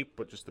by me,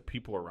 but just the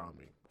people around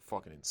me,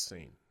 fucking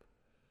insane.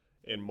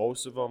 And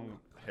most of them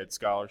had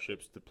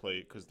scholarships to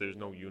play because there's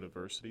no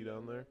university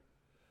down there.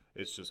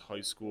 It's just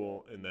high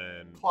school, and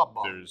then Club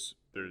ball. there's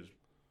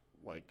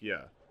like,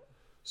 yeah.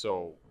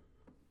 So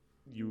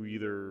you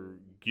either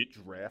get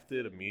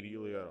drafted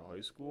immediately out of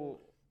high school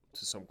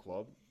to some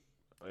club,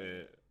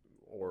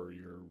 or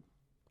you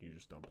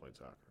just don't play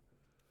soccer.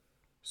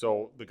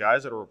 So the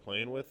guys that I were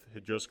playing with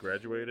had just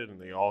graduated, and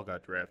they all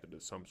got drafted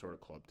to some sort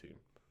of club team,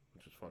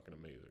 which is fucking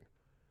amazing.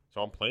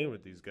 So I'm playing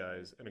with these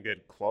guys, and again,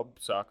 club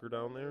soccer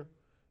down there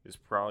is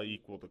probably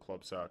equal to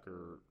club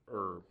soccer,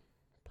 or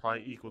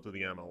probably equal to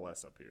the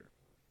MLS up here.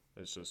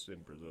 It's just in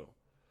Brazil.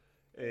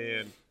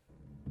 And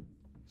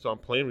so I'm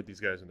playing with these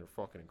guys, and they're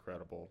fucking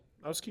incredible.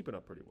 I was keeping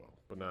up pretty well,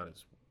 but not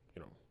as,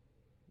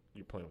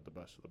 you're playing with the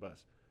best of the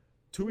best.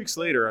 2 weeks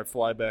later, I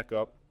fly back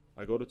up.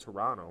 I go to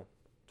Toronto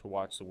to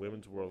watch the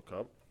Women's World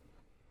Cup.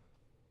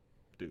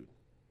 Dude,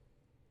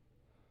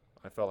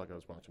 I felt like I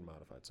was watching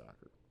modified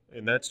soccer.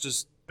 And that's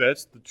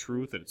the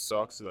truth, and it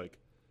sucks.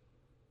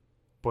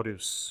 But it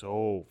was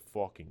so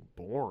fucking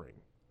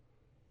boring.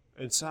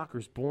 And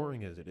soccer's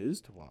boring as it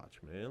is to watch,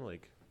 man.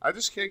 Like, I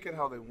just can't get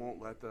how they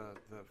won't let the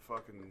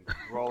fucking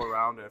roll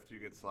around after you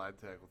get slide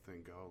tackle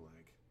thing go.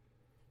 Like,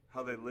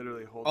 how they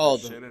literally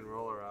hold their shin and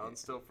roll around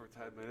still for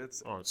 10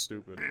 minutes. oh, it's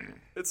stupid.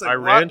 It's like,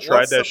 Iran tried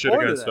what's the that shit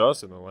point of against that?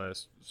 us in the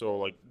last. So,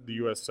 like, the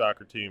U.S.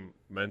 soccer team,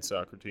 men's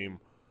soccer team,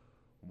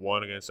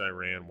 won against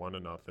Iran,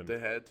 1-0. They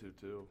had to,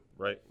 too.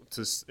 Right?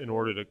 Just in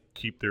order to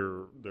keep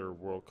their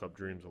World Cup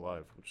dreams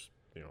alive, which,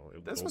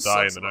 That's will what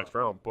die in sucks the about next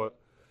round. But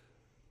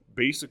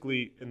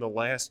basically, in the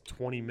last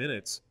 20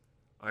 minutes,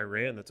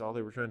 Iran, that's all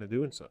they were trying to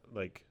do.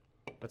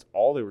 That's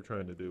all they were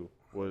trying to do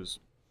was,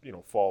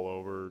 fall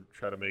over,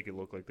 try to make it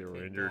look like they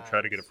were injured,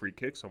 try to get a free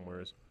kick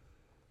somewhere.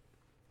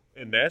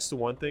 And that's the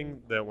one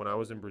thing that when I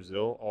was in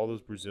Brazil, all those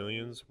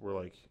Brazilians were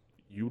like,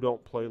 you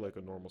don't play like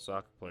a normal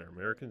soccer player.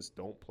 Americans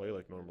don't play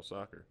like normal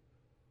soccer.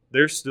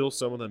 There's still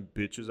some of them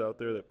bitches out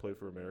there that play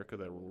for America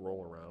that will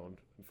roll around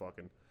and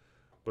fucking.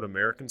 But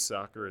American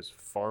soccer is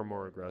far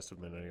more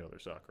aggressive than any other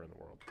soccer in the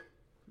world.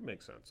 It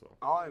makes sense though.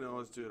 All I know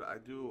is, dude,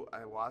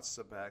 I watched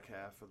the back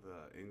half of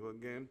the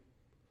England game,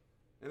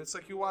 and it's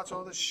like you watch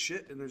all this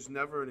shit and there's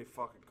never any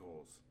fucking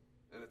goals,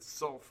 and it's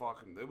so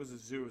fucking. It was a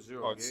 0-0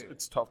 game.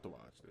 It's tough to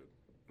watch,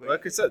 dude.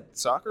 Like I said,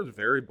 soccer is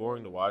very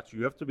boring to watch.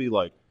 You have to be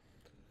like.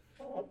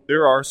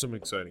 There are some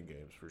exciting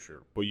games for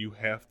sure, but you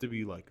have to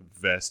be like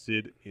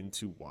vested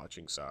into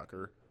watching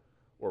soccer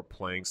or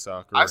playing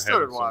soccer. I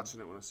started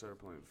watching it when I started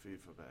playing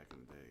FIFA back in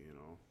the day. You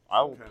know,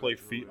 I'll play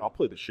FIFA. I'll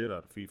play the shit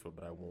out of FIFA,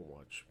 but I won't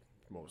watch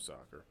most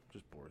soccer. It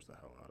just bores the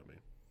hell out of me.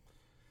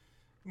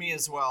 Me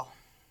as well.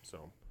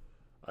 So,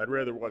 I'd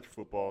rather watch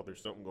football.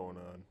 There's something going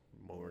on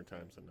more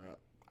times than not.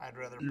 I'd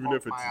rather Even poke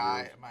if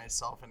it's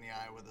myself in the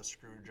eye with a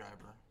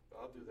screwdriver.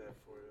 I'll do that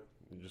for you.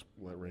 You just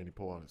let Randy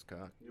pull out his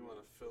cock. You want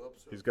a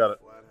Phillips? Or He's got it.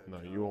 flathead No,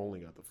 cock? you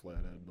only got the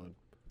flathead, bud.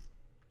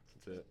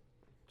 That's it.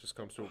 Just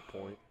comes to a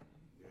point.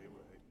 Yeah, you're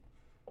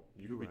right.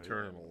 You could be Right.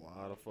 turning a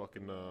lot of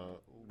fucking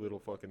little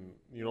fucking,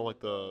 like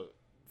the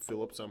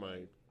Phillips on my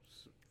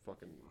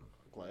fucking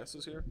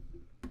glasses here.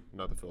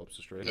 Not the Phillips,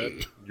 the straight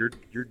head.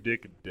 Your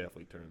dick could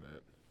definitely turn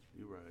that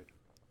You're right.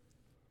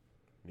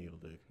 needle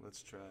dick.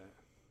 Let's try it.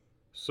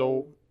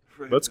 So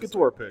Frank let's is get to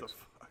like, our "What the picks.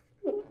 fuck?"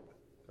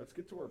 Let's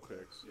get to our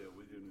picks. Yeah,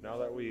 we do. Need Now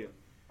that we,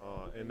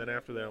 and then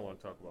after that, I want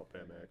to talk about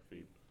Pat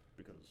McAfee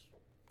because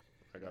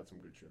I got some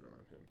good shit on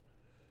him.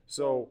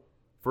 So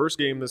first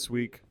game this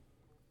week.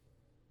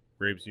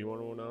 Rabes, do you want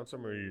to announce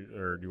them,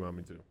 or do you want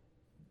me to?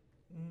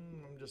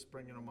 I'm just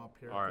bringing them up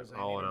here All right, because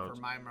I'll I need them announce.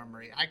 for my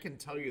memory. I can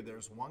tell you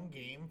there's one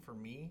game for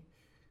me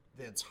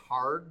that's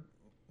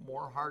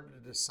more hard to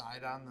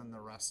decide on than the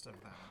rest of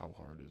them. How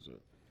hard is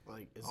it?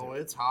 Like,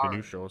 It's hard. Can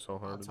you show us how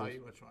hard I'll it tell is?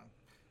 you which one.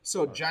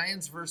 So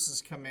Giants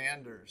versus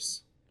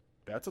Commanders.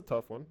 That's a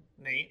tough one.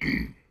 Nate.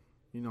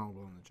 you know I'm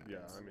going to Yeah,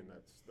 Giants. I mean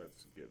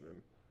that's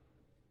given.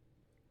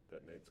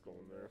 That Nate's going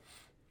there.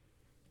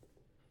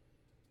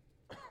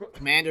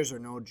 Commanders are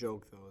no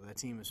joke though. That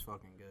team is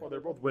fucking good. Well, they're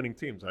both winning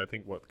teams. I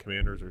think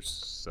Commanders are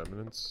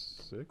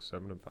 7-6,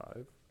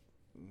 7-5,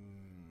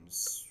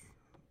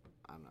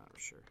 I'm not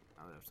sure.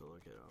 I would have to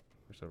look it up.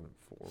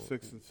 or 7-4.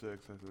 6 and 6,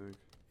 I think.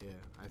 Yeah,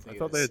 I think. I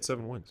thought they had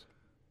 7 wins.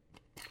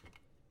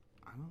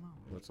 I don't know.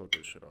 Let's look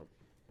this shit up.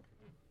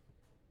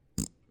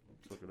 Let's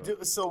look it up.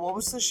 Dude, so what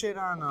was the shit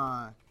on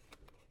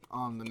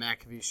the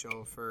McAfee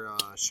show for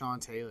Sean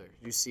Taylor?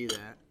 You see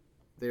that?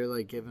 They're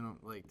like giving him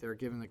they're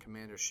giving the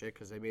Commander shit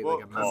because they made like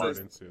a Oh, I memo,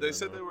 didn't see They that,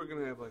 said no. they were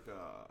gonna have like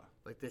a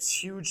like this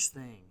huge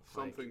thing.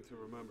 something to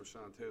remember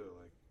Sean Taylor,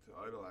 like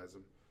to idolize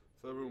him.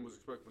 So everyone was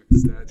expecting like a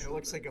statue. It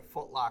looks like a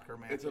Foot Locker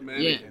man. it's a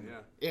mannequin,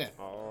 yeah. Yeah,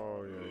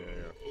 Oh,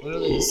 yeah.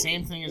 literally the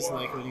same thing as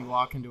like when you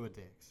walk into a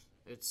Dick's.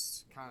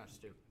 It's kind of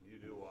stupid. You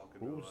do walk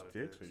into a Whose lot of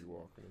dicks are dicks. you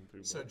walking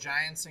into? So bud?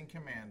 Giants and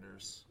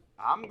Commanders.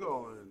 I'm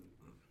going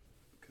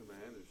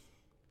Commanders.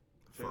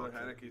 Taylor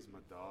Fuck. Heineke's my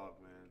dog,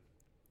 man.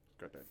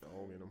 Got that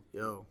dog in him.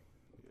 Yo,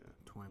 Yeah.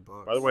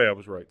 $20. By the way, I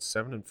was right.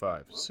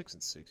 7-5,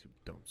 6-6. You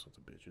dumb sons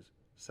of bitches.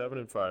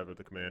 7-5 are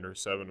the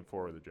Commanders.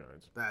 7-4 are the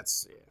Giants.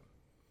 That's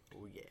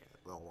Oh yeah.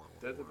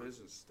 That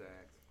division's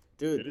stacked.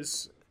 Dude, It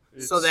is.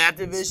 so that it's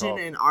division tough.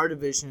 and our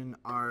division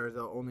are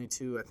the only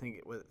two I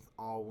think with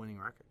all winning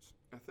records.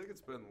 I think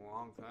it's been a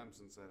long time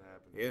since that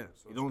happened. Yeah,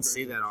 So you it's don't see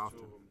crazy that there's often.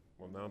 two of 'em.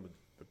 Well, now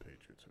the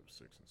Patriots have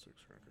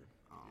 6-6 record.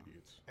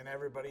 Idiots. And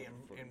everybody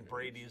in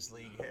Brady's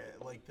league,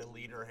 like the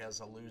leader, has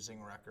a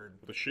losing record.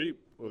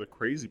 The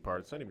crazy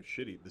part, it's not even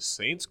shitty. The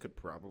Saints could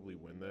probably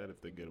win that if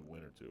they get a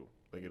win or two.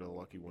 They get a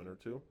lucky win or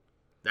two.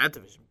 That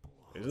division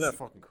blows. Isn't that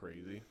fucking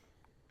crazy?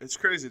 It's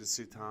crazy to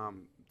see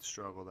Tom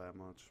struggle that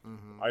much.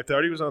 I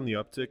thought he was on the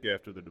uptick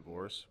after the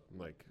divorce.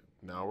 Like,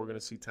 now we're going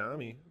to see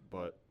Tommy,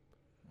 but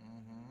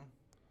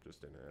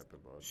just didn't happen,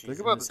 bud. She's Think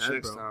in about his the head,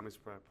 chicks bro. Tommy's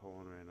probably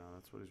pulling right now.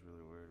 That's what he's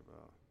really worried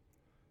about.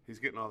 He's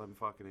getting all them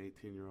fucking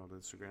 18-year-old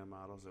Instagram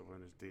models that were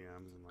in his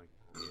DMs and like,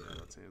 yeah,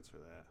 let's answer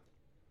that.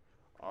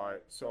 All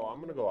right, so I'm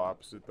going to go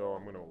opposite, though.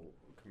 I'm going to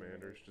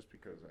Commanders just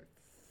because I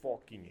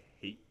fucking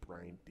hate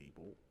Brian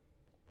Dable.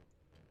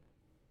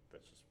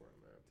 That's just where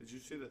I'm at. Did you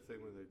see the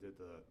thing where they did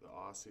the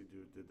Aussie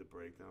dude did the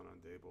breakdown on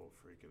Dable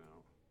freaking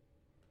out?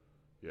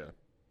 Yeah.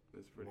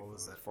 It's pretty What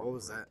was funny. that? What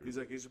was that? He's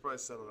like, he should probably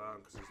settle down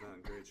because he's not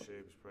in great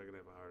shape. He's probably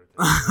going to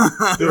have a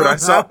heart attack. Dude, I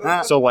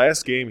saw. So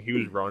last game, he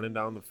was running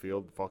down the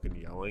field, fucking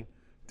yelling.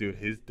 Dude,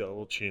 his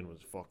double chin was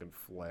fucking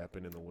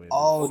flapping in the wind.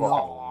 Oh, Fucking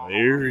no.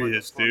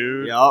 hilarious,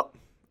 dude. Yup.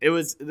 There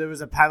was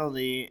a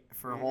penalty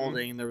for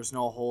holding. There was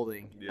no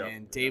holding, Yep.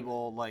 and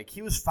Dable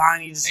he was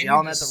fine. He just They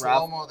yelling need at to the ref.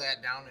 slow-mo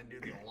that down and do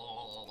the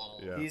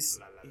Yeah.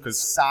 He 'Cause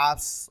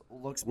stops,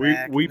 looks we-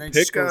 back, we and then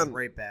just pick goes on-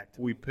 right back.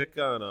 To We pick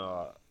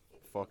on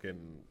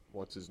fucking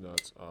what's his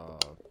nuts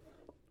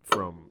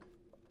from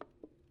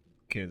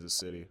Kansas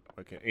City.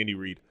 Andy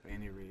Reid.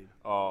 Andy Reid.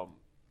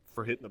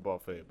 For hitting the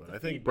buffet, but I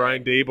think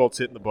Brian Dable's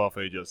hitting the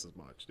buffet just as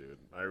much, dude.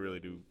 I really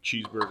do.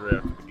 Cheeseburger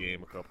after the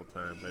game a couple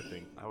times. I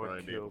think I would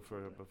Brian kill Dable.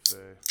 for a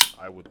buffet.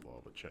 I would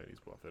love a Chinese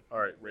buffet. All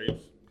right, Raves,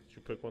 did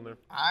you pick one there?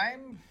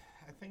 I'm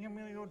I think I'm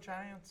gonna go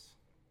Giants.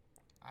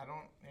 I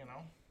don't,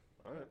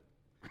 All right.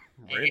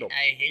 Randall.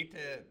 I hate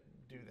to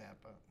do that,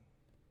 but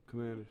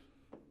Commanders.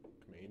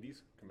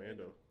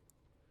 Commando.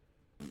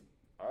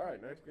 All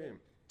right, next game.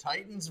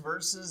 Titans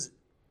versus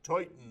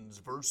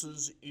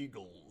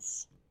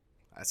Eagles.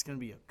 That's gonna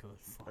be a good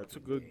fucking That's a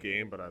good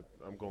game, but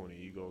I'm going to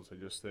Eagles.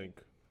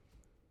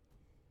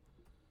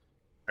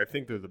 I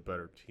think they're the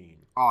better team.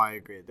 Oh, I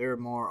agree. They're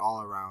more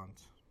all around.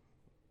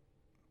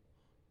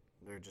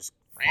 They're just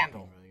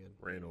Randall. fucking really good.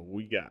 Randall,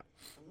 we got.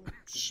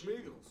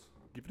 Schmeagles.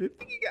 Give it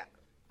a you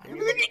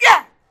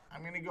got.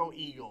 I'm gonna go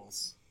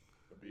Eagles.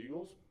 The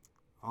Eagles?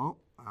 Oh,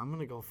 I'm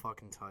gonna go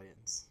fucking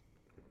Titans.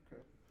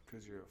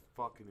 Because you're a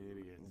fucking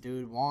idiot.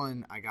 Dude,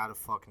 1, I gotta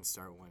fucking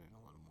start winning a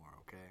little more,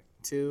 okay?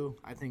 2,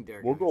 I think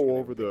they're. We'll go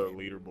over the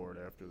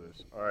leaderboard after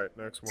this. All right,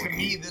 next one. To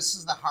me, this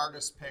is the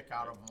hardest pick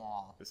out of them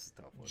all. This is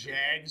a tough one.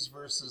 Jags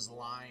versus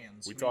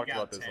Lions. We Who talked you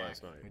about got, this Tag?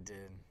 last night. We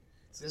did.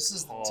 This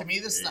is Tough to me.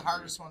 This is the game,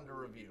 hardest one to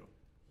review.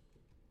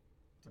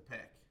 To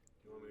pick.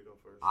 You want me to go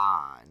first?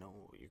 I know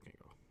you can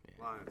go.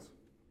 Yeah. Lions.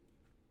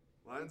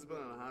 Lions been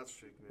on a hot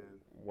streak, man.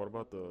 What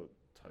about the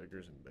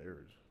Tigers and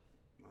Bears?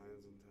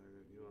 Lions and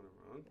Tigers. You want to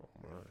run? Oh,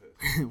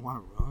 my. Want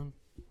to run?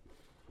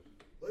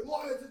 Like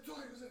Lions and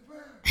Tigers and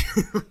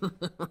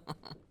Bears.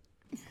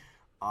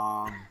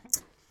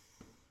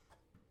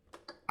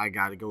 I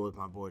gotta go with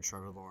my boy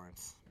Trevor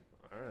Lawrence.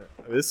 All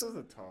right. This is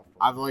a tough one.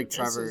 I've liked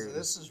Trevor.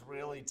 This is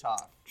really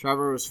tough.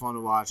 Trevor was fun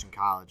to watch in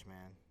college,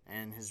 man,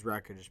 and his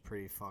record is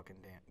pretty fucking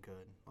damn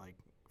good. Like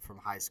from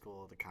high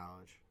school to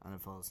college.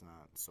 NFL is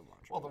not so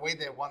much. Well, the way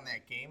they won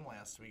that game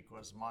last week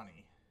was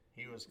money.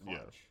 He was clutch.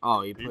 Yeah.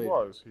 Oh, he He played.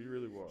 was. He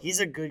really was. He's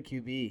a good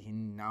QB.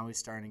 Now he's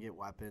starting to get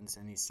weapons,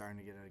 and he's starting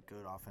to get a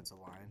good offensive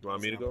line. You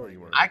want me to He's go gonna or play you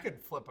good. want I could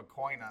flip a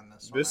coin on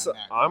this one. This on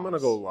that I'm gonna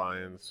close. go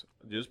Lions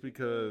just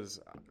because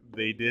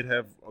they did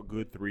have a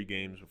good 3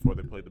 games before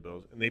they played the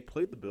Bills, and they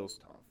played the Bills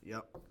tough.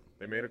 Yep.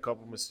 They made a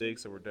couple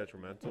mistakes that were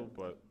detrimental,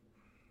 but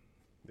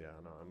yeah,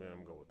 no, I'm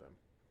gonna go with them.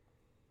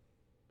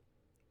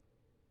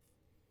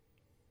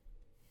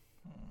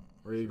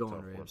 Where are you going,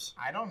 Tough one. Raves?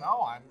 I don't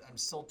know. I'm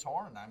still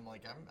torn. I'm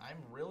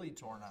really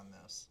torn on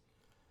this.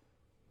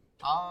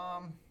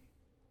 I'm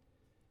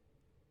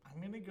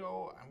gonna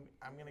go.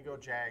 I'm gonna go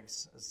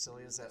Jags. As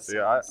silly as that See,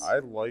 sounds. I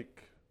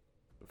like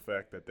the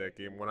fact that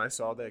game. When I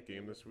saw that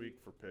game this week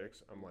for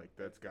picks, I'm like,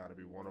 that's got to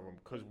be one of them.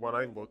 Because when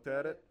I looked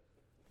at it,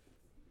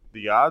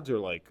 the odds are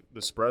like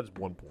the spread's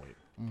 1 point,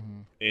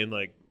 and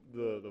like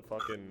the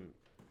fucking.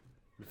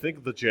 You think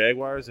of the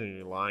Jaguars and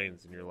your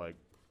Lions, and you're like,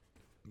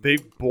 they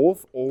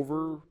both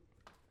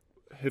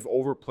have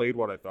overplayed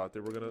what I thought they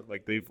were gonna.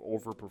 Like they've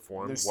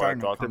overperformed They're what I starting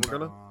to thought they come were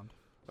gonna. around.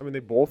 I mean, they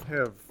both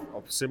have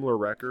a similar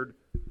record.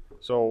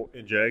 So,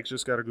 and Jags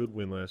just got a good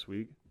win last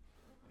week,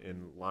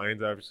 and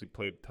Lions obviously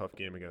played a tough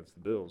game against the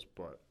Bills.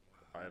 But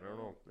I don't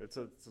know. It's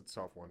a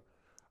tough one.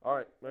 All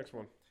right, next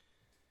one.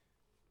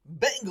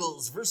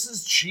 Bengals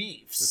versus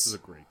Chiefs. This is a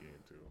great game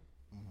too.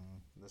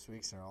 This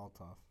week's they're all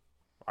tough.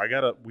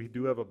 We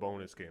do have a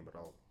bonus game, but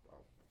I'll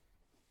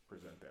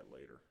present that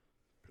later.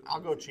 I'll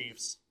go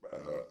Chiefs.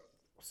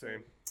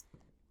 Same.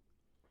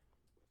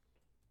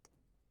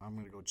 I'm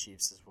gonna go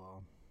Chiefs as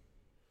well.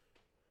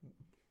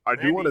 I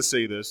do Randy- want to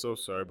say this, though.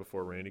 Sorry,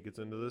 before Randy gets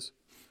into this,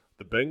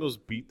 the Bengals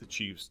beat the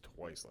Chiefs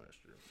twice last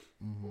year.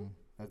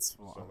 That's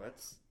So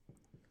that's.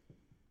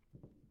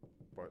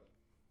 But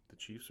the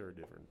Chiefs are a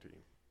different team.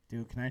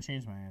 dude. Can I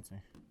change my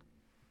answer?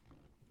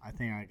 I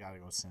think I gotta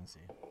go Cincy.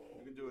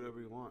 You can do whatever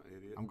you want,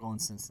 idiot. I'm going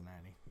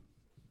Cincinnati,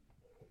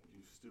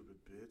 You stupid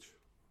bitch.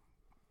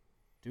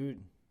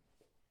 dude.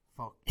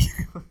 Fuck.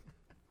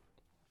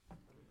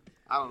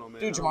 I don't know,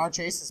 man. Dude, Jamar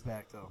Chase is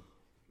back though.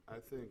 I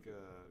think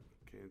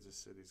Kansas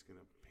City's gonna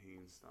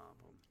pain stomp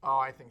them. Oh,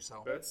 I think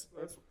so. That's.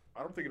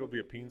 I don't think it'll be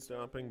a peen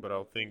stomping, but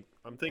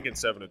I'm thinking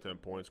 7 to 10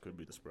 points could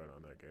be the spread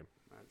on that game.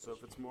 All right, so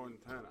if it's more than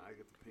 10, I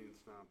get to pain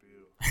stomp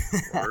you.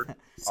 Word.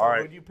 So All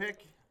right. who'd you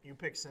pick? You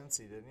picked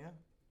Cincy, didn't you?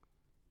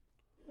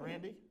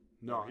 Randy?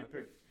 No,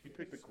 He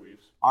picked the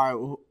Queefs. All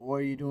right, what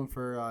are you doing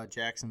for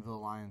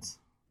Jacksonville Lions?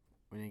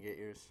 We didn't get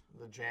yours.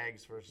 The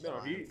Jags versus No,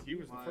 Lions. he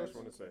was the first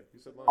one to say. He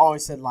said Lions. Oh, he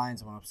said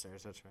Lions went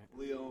upstairs. That's right.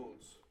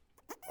 Leones.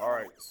 All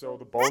right, so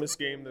the bonus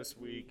game this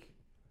week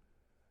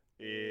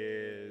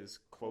is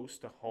close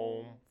to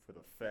home for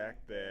the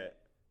fact that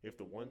if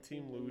the one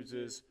team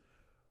loses,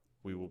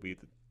 we will be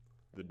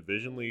the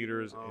division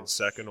leaders and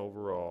second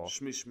overall.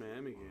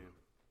 Shmish-Miami game.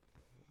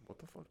 What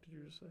the fuck did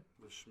you just say?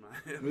 The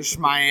Shmiami. This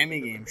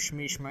Miami game.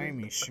 Shmee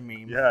Miami.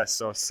 Shmee. Yeah,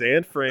 so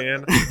San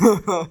Fran,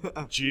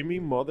 Jimmy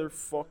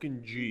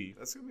motherfucking G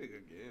That's going to be a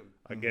good game.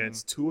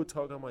 against Tua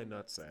Tug on my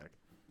nutsack.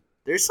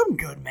 There's some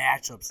good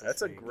matchups.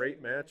 That's a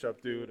great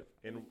matchup, dude.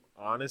 And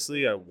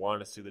honestly, I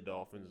want to see the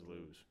Dolphins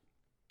lose.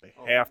 They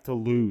have to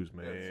lose,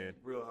 man.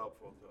 It's real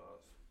helpful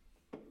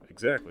to us.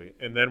 Exactly.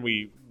 And then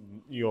we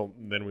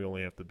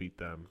only have to beat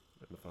them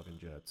and the fucking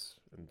Jets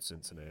and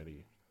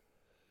Cincinnati.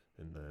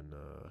 And then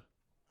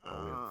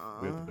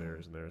we have the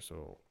Bears in there,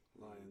 so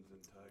Lions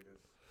and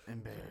Tigers.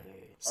 And Bears.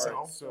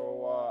 all right,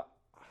 so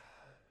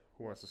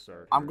Who wants to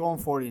start? I'm here? going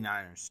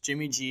 49ers.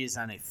 Jimmy G is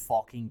on a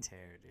fucking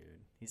tear, dude.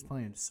 He's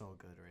playing so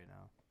good right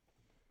now.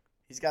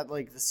 He's got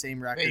like the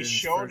same record. They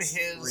showed his 3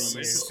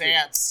 years.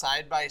 stats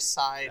side by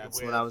side. That's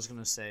with, what I was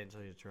gonna say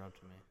until you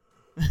interrupted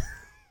me.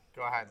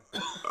 Go ahead.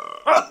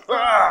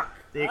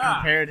 They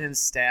compared his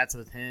stats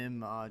with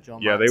him, Joe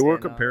Yeah, Montana. they were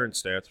comparing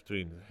stats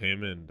between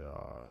him and.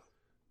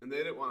 And they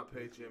didn't want to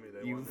pay Jimmy.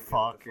 They You wanted to get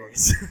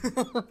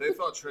fuckers. they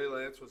thought Trey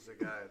Lance was the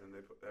guy, and they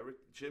put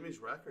Jimmy's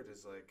record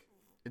is like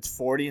It's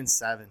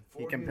 40-7.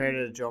 He 40, compared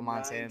it to Joe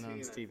Montana 19, and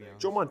I Steve think. Young.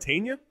 Joe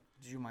Montana?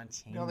 Joe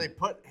Montana. No, they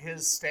put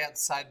his stats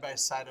side by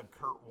side of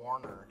Kurt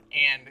Warner,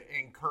 and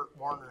in Kurt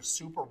Warner's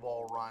Super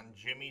Bowl run,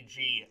 Jimmy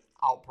G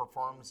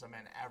outperforms him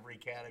in every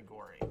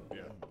category.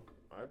 Yeah,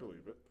 I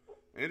believe it.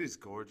 and he's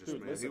gorgeous, Dude,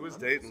 man. listen, He was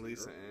I'm dating just-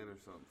 Lisa Ann or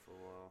something for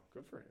a while.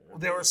 Good for him.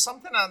 There was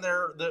something on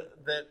there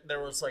that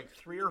there was like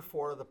 3 or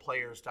 4 of the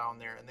players down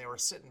there, and they were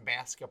sitting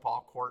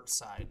basketball court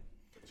side.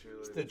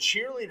 The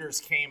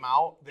cheerleaders came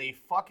out. They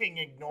fucking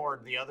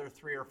ignored the other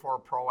 3 or 4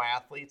 pro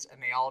athletes,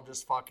 and they all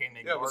just fucking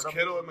ignored it was them.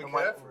 Kittle and went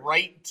McCaffrey.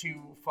 right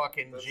to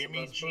fucking That's the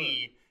Jimmy best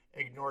G.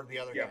 Ignored the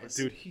other Yeah, guys. but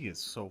dude, he is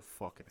so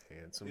fucking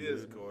handsome. He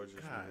is dude. gorgeous,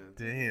 God man.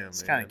 damn,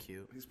 It's man. kind of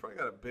cute. He's probably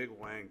got a big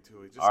wang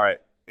too. He just, All right.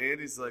 and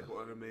he's like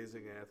an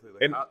amazing athlete.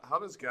 Like, And how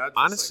does God? Just,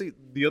 Honestly,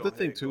 like, the other go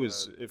thing ahead, too go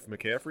is ahead? if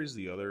McCaffrey's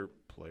the other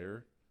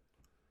player,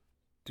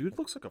 dude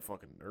looks like a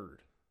fucking nerd.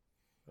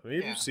 I mean,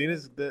 have Yeah. you seen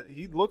his? That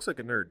he looks like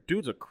a nerd.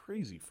 Dude's a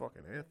crazy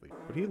fucking athlete,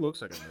 but he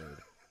looks like a nerd.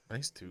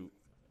 Nice dude.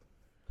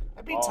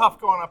 It'd be tough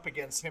going up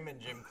against him in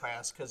gym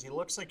class because he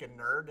looks like a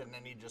nerd, and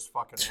then he just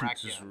fucking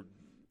wreck you.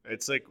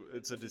 It's like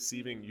it's a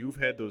deceiving. You've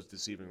had those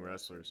deceiving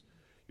wrestlers.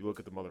 You look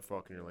at the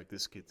motherfucker and you're like,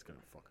 this kid's gonna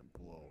fucking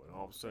blow, and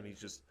all of a sudden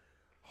he's just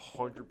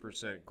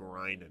 100%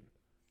 grinding,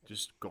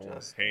 just going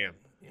ham.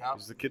 Yep.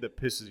 He's the kid that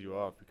pisses you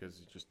off because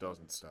he just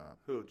doesn't stop.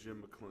 Who?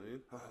 Jim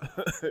McLean.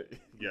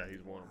 Yeah,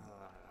 he's one of them.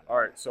 All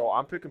right, so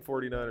I'm picking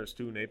 49ers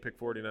too. Nate picked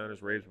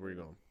 49ers. Raves, where you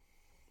going?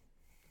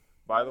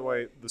 By the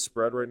way, the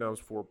spread right now is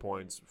 4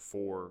 points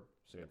for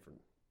San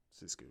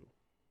Francisco.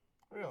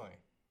 Really?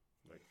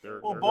 Like they're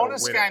Well, they're gonna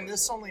bonus win time, it.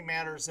 this only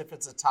matters if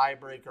it's a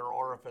tiebreaker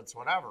or if it's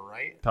whatever,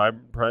 right?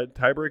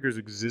 Tiebreakers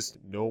exist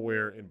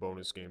nowhere in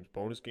bonus games.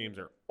 Bonus games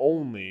are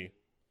only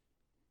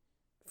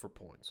for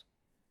points.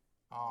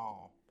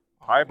 Oh.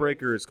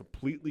 Tiebreaker is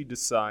completely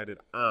decided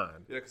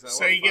on. Yeah, because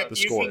So you The can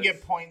score.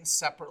 get points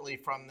separately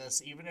from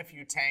this, even if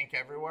you tank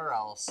everywhere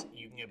else.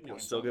 You can get points. You'll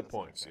still on get this.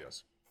 points, Okay.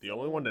 yes. The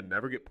only one to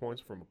never get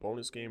points from a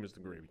bonus game is the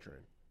Gravy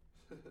Train.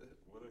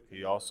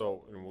 He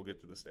also, and we'll get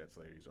to the stats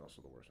later, he's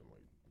also the worst in the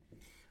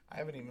league. I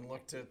haven't even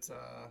looked at.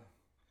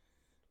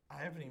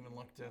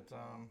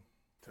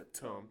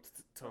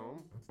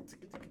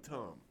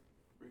 Tom.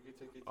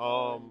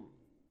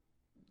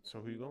 So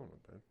who you going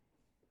with, man?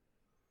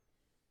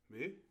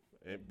 Me?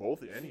 And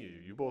any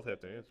of you both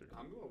have to answer.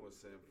 I'm going with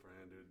San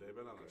Fran, dude. They've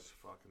been on this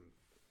fucking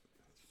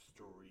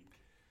streak.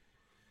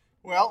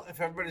 Well,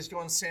 if everybody's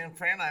going San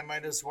Fran, I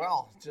might as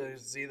well.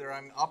 Just either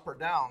I'm up or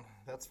down.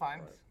 That's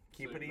fine.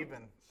 Keep So it you're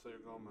even. So you're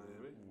going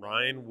Miami?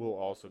 Ryan will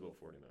also go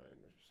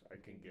 49ers. I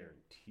can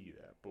guarantee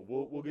that. But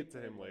we'll get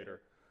to him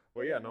later.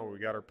 Well, yeah, no, we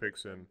got our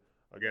picks in.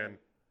 Again,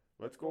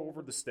 let's go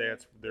over the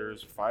stats.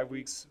 There's 5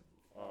 weeks.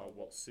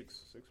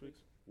 6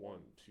 weeks? 1,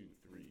 2,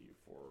 3,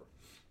 4,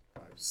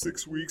 5,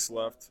 6 weeks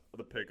left of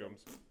the pick'ems.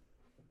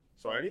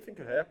 So anything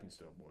could happen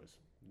still, boys.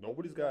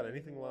 Nobody's got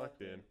anything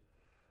locked in.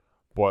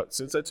 But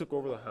since I took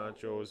over the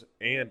Honchos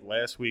and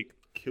last week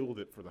killed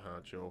it for the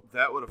Honcho,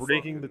 That would have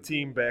breaking the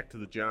team back to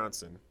the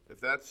Johnson.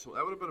 That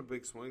would have been a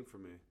big swing for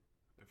me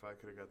if I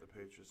could have got the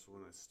Patriots to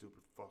win that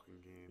stupid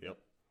fucking game. Yep,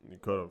 you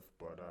could have,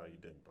 but you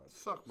didn't. But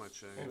Suck my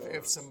chain.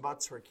 If some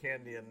butts were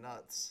candy and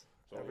nuts,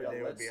 So, every yeah,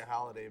 day would be let's- a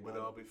holiday. We'd But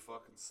all be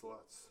fucking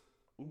sluts.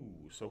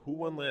 ooh, so who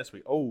won last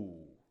week? Oh,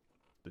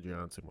 the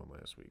Johnson won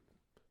last week,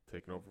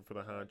 taking over for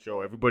the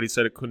Honcho. Everybody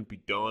said it couldn't be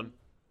done.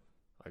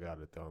 I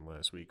got it done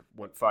last week.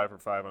 Went 5 for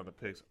 5 on the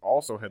picks.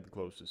 Also had the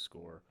closest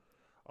score.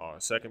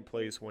 Second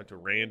place went to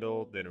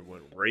Randall. Then it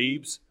went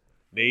Rabes,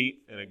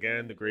 Nate, and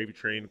again the Gravy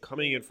Train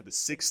coming in for the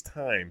 6th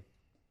time.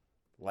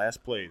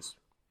 Last place.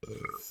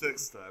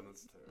 6th time.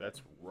 That's terrible.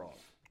 That's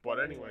rough. But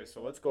anyway,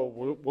 so let's go.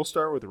 We'll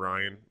start with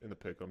Ryan in the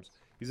pick'ems.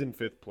 He's in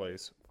 5th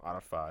place out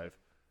of 5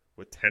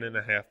 with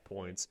 10.5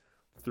 points.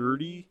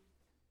 30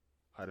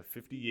 out of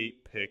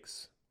 58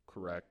 picks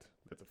correct.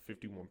 That's a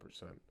 51%.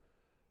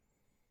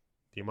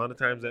 The amount of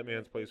times that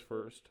man's placed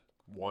first,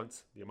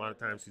 once. The amount of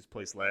times he's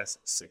placed last,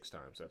 6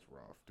 times. That's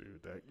rough,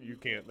 dude. That you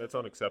can't. That's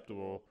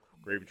unacceptable.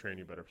 Gravy Train,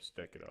 you better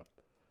stick it up.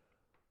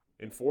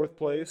 In 4th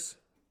place,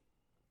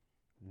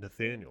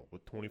 Nathaniel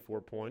with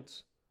 24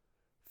 points.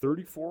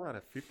 34 out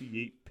of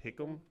 58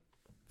 pick'em.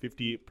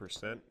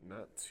 58%.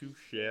 Not too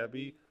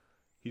shabby.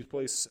 He's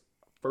placed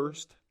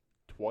first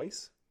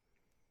twice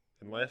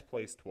and last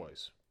place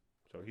twice.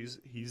 So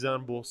he's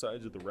on both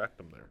sides of the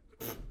rectum there.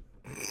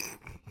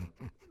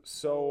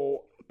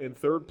 So in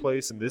 3rd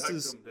place, and this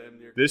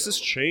has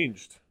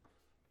changed.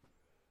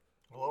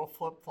 A little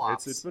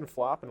flip-flops. It's been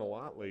flopping a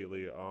lot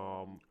lately.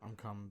 I'm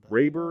coming back.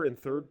 Raber in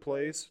third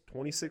place,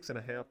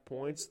 26.5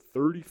 points,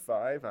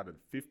 35 out of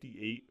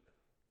 58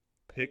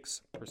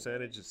 picks.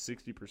 Percentage is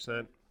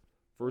 60%.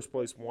 First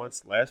place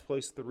once, last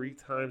place 3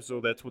 times,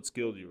 so that's what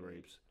skilled you,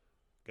 Rapes.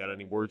 Got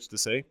any words to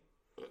say?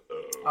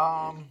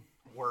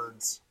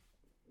 Words.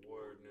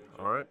 Word, ninja.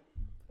 All right.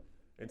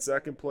 In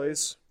second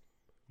place,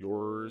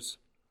 yours.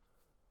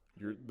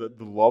 You're the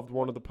loved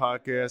one of the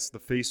podcast, the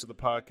face of the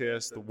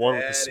podcast, the one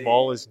with the daddy.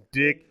 smallest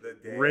dick, The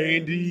daddy.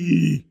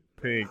 Randy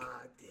Pink.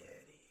 Ah,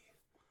 daddy.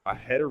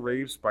 Ahead of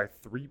Raves by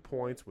 3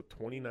 points with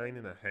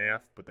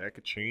 29.5, but that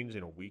could change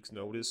in a week's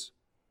notice,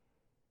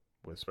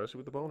 especially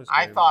with the bonus game.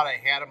 I thought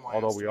I had him last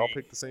Although we all week.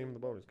 picked the same in the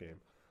bonus game.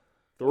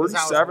 'Cause I was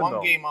 37, one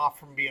though. game off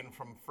from being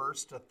from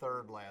first to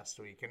third last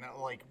week. And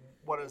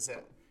what is it?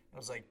 It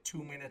was like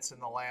 2 minutes in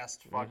the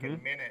last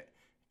fucking minute.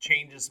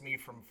 Changes me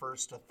from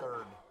first to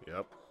third.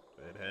 Yep,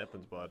 it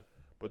happens, bud.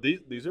 But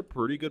these are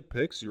pretty good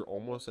picks. You're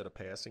almost at a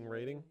passing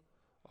rating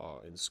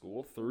in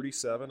school.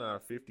 37 out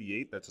of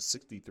 58. That's a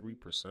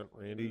 63%,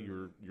 Randy.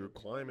 You're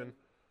climbing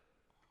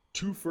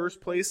to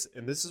first place,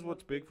 and this is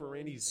what's big for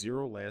Randy,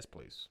 0 last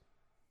place.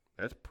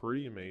 That's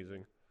pretty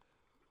amazing.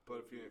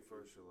 But if you ain't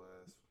first, you're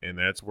last. And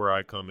that's where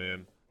I come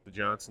in. The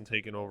Johnson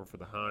taking over for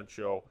the Han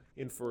Show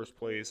in first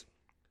place.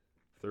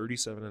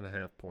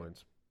 37.5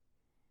 points.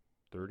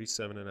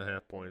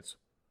 37.5 points.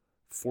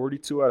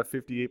 42 out of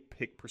 58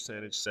 pick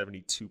percentage,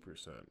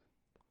 72%.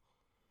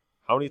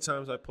 How many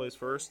times I placed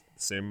first?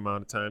 The same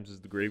amount of times as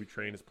the Gravy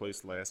Train has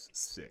placed last,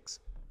 6,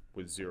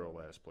 with 0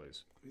 last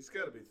place. He's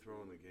got to be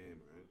throwing the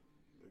game, right?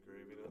 The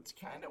gravy nuts. It's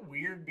kind of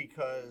weird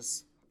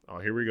because Oh,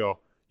 here we go.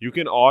 You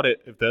can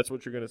audit, if that's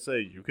what you're going to say,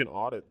 you can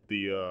audit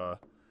the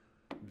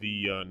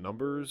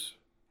numbers.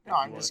 no,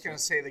 I'm just gonna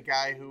say the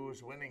guy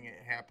who's winning it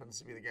happens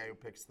to be the guy who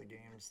picks the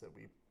games that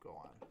we go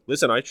on.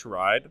 Listen, I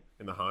tried,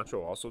 and the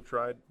Honcho also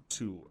tried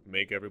to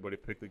make everybody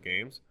pick the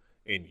games,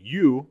 and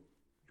you,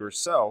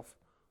 yourself,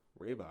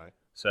 Rabbi,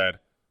 said,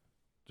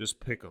 just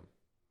pick them.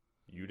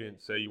 You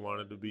didn't say you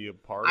wanted to be a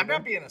part I'm of not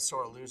them. being a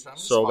sore loser. I'm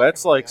just So fucking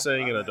that's like with you.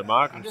 saying in a I'm just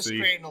democracy,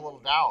 creating a little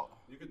doubt.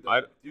 You could,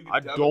 I you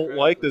could don't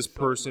like this democratically suck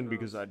person my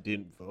because nuts. I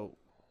didn't vote.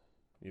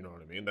 You know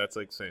what I mean? That's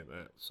like saying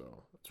that.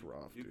 So it's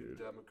rough, You could dude.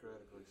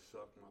 democratically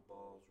suck my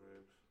balls,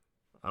 Rabes.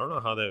 I don't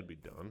know how that would be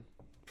done,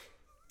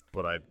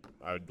 but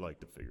I'd like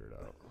to figure it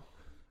out.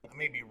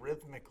 Maybe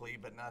rhythmically,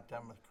 but not Let's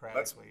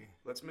democratically.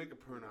 let's make a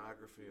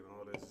pornography, and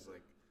all this is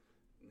like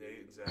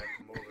Nate and Zach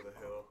come over the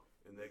hill,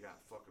 and they got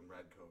fucking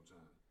red coats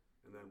on,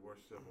 and then we're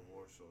Civil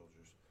War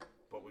soldiers,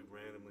 but we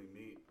randomly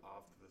meet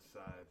off to the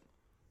side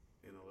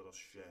in a little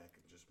shack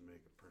and just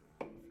make a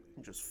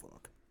pornography. Just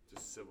fuck.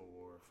 Just Civil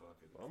War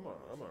fucking. I'm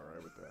all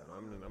right with that.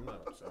 I'm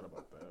not upset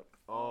about that.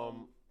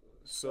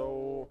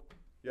 So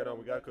yeah, no,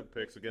 we got good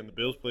picks. Again, the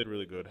Bills played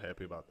really good.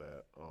 Happy about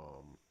that.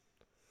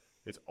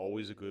 It's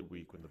always a good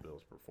week when the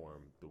Bills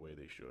perform the way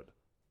they should.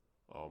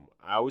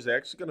 I was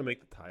actually gonna make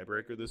the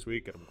tiebreaker this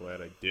week, and I'm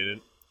glad I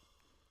didn't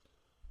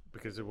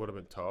because it would have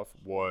been tough.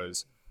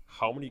 Was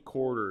how many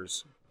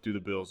quarters do the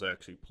Bills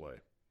actually play?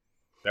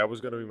 That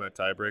was going to be my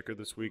tiebreaker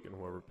this week, and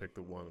whoever picked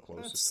the one That's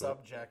closest to it.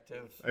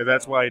 subjective. And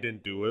that's why I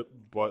didn't do it.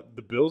 But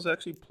the Bills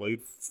actually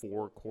played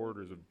 4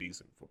 quarters of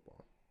decent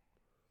football,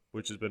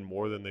 which has been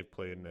more than they've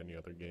played in any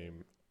other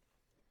game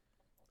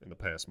in the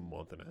past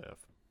month and a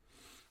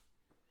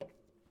half.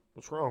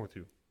 What's wrong with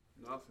you?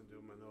 Nothing,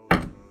 dude. My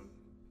nose is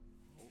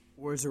running.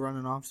 Where's it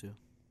running off to?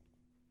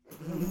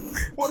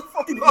 What a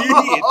fucking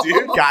idiot,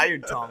 dude. Got your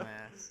dumb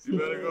ass. You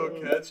better go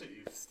catch it,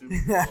 you stupid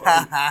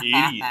fuck.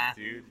 Idiot,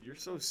 dude. You're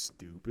so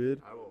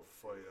stupid. I will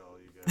fight all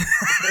you guys.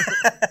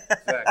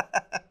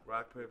 Zach,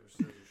 rock, paper,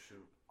 scissors,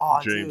 shoot. Oh,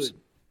 James. dude.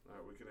 All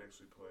right, we can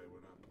actually play.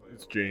 We're not playing.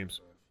 It's all James.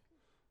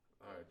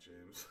 the all right,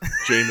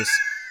 James. Jameis.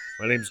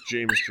 My name's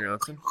Jameis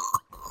Johnson. All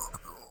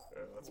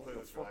right, let's play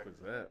this rock. What is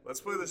that?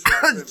 Let's play this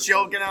rock, I paper, was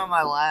joking scissors, on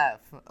my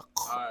laugh. shoot.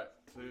 All right,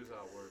 so here's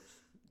how it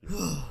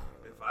works.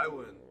 If I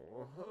win,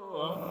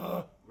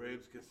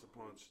 Rabes gets to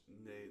punch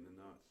Nate in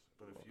the nuts.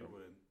 But if you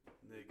win,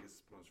 Nate gets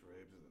to punch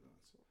Rabes in the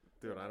nuts.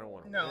 Dude, I don't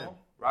want to No.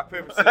 Rock,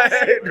 paper, scissors,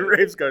 shoot. Ready?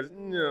 Graves goes,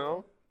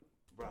 no.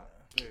 Rock,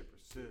 paper,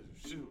 scissors,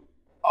 shoot.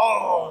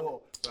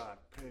 Oh! Rock,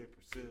 paper,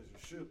 scissors,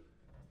 shoot.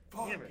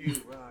 Damn Fuck it.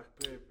 you, rock,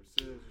 paper,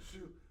 scissors,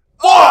 shoot.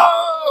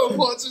 Oh!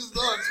 Punch his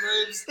nuts,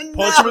 Rabes.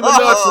 Punch him in the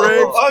nuts,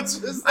 Raves.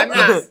 Punch his I'm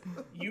nuts.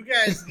 not. You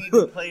guys need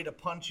to play to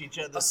punch each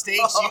other. The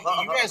stakes,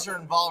 you guys are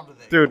involved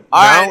with it. Dude,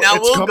 All right, now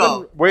it's we'll coming. go.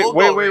 Wait, We'll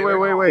wait, go, wait, Raver.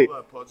 wait, wait, wait. Hold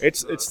on, punch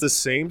It's his nuts. the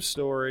same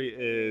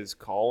story as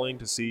calling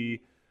to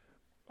see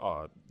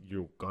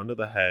you gun to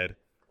the head.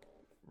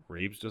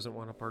 Raves doesn't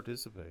want to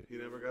participate He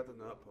never got the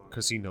nut punch.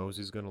 because he knows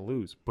he's going to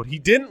lose. But he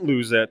didn't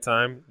lose that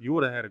time. You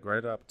would have had a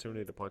great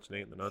opportunity to punch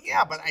Nate in the nuts.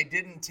 Yeah, but I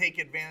didn't take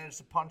advantage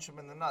to punch him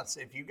in the nuts.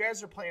 If you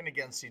guys are playing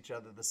against each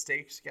other, the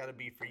stakes got to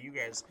be for you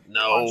guys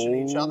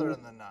punching each other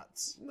in the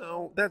nuts.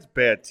 No, that's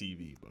bad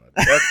TV, bud.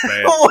 That's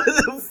bad. What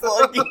the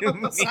fuck you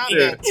mean? It's not Dude.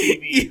 bad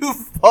TV. You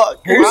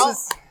fuckers. Well,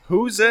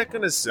 Who's that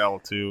going to sell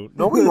to?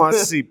 Nobody wants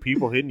to see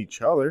people hitting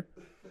each other.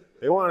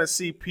 They want to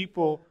see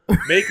people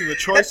making the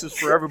choices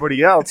for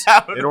everybody else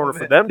in order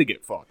for them to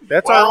get fucked.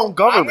 That's our own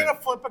government. I'm going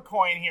to flip a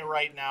coin here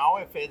right now.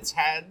 If it's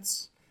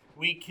heads,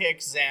 we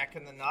kick Zach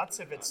in the nuts.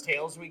 If it's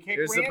tails, we kick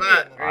Randy in the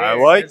nuts. I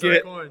like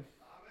it.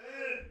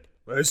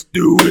 Let's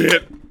do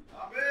it.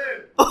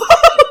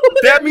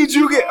 That means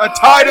you get a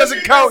tie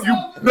doesn't count.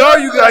 Now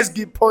you guys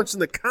get punched in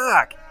the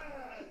cock.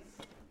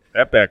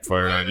 That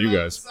backfired on you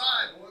guys.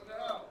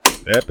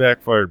 That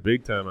backfired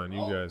big time on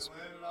you guys.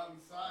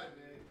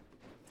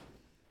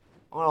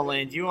 I'm gonna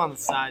land you on the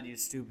side, you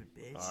stupid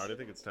bitch. All right, I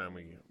think it's time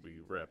we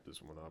wrap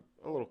this one up.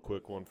 A little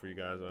quick one for you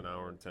guys, an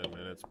hour and 10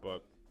 minutes,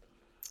 but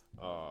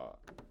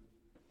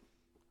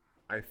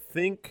I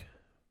think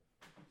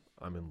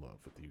I'm in love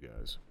with you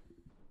guys.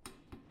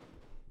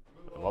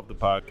 I love the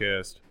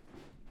podcast.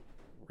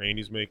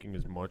 Randy's making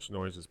as much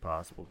noise as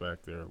possible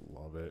back there.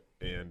 Love it.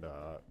 And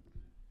I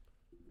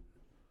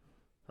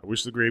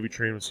wish the gravy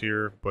train was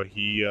here, but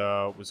he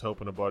was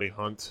helping a buddy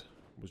hunt.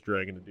 Was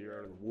dragging the deer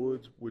out of the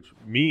woods, which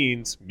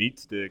means meat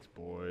sticks,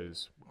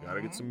 boys. We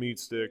gotta get some meat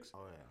sticks.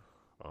 Oh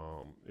yeah.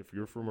 If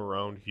you're from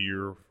around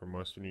here, from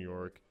Western New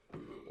York,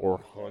 or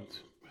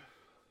hunt,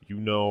 you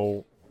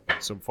know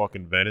some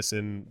fucking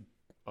venison,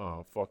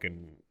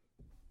 fucking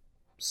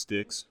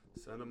sticks.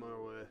 Send them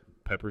our way.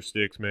 Pepper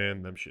sticks,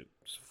 man. Them shit.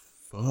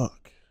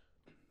 Fuck,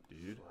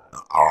 dude.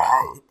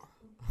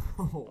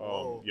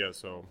 Yeah.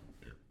 So,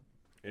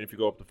 and if you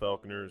go up to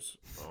Falconer's,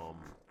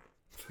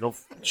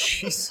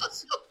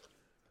 Jesus.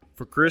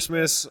 For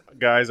Christmas,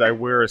 guys, I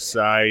wear a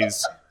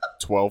size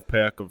 12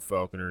 pack of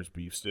Falconer's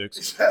beef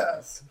sticks.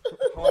 Yes.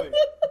 Honey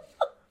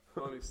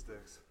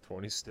sticks.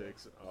 20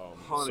 sticks.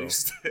 Honey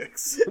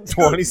sticks.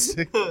 20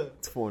 sticks.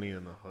 20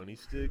 on the honey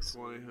sticks.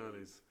 20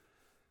 honeys.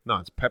 No,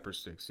 it's pepper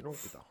sticks. You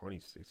don't get the honey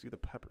sticks. You get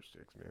the pepper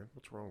sticks, man.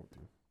 What's wrong with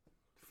you?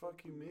 The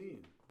fuck you mean?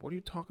 What are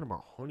you talking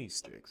about, honey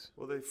sticks?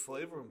 Well, they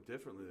flavor them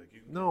differently. Like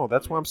you can No,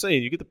 that's what I'm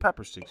saying. You get the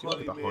pepper sticks. You don't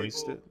get the honey maple,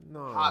 stick.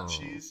 No. hot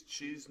cheese,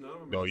 none of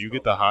them. No, you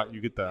get the hot.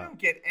 You get You the. don't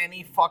get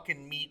any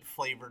fucking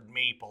meat-flavored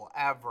maple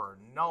ever.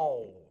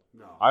 No.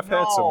 No, I've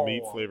had some No.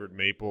 meat flavored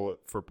maple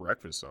for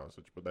breakfast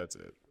sausage, but that's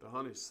it. the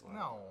honey slap.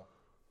 No.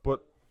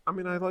 But I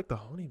mean, I like the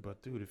honey.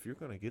 But dude, if you're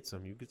gonna get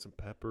some, you get some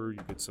pepper.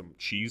 You get some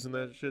cheese in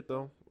that shit,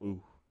 though.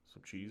 Ooh,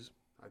 some cheese.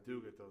 I do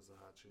get those the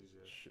hot cheese.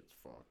 Yeah. Shit's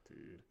fucked,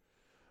 dude.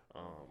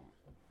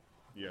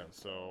 Yeah.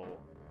 So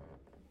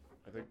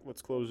I think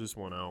let's close this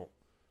one out.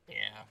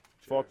 Yeah.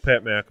 Fuck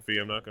Pat McAfee.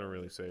 I'm not gonna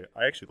really say it.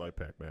 I actually like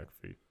Pat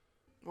McAfee.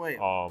 Wait.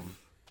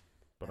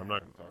 But I'm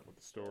not gonna talk about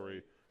the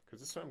story because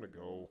it's time to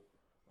go.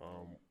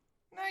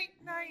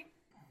 Night.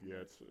 Yeah,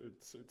 it's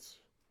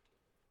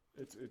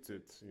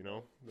you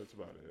know, that's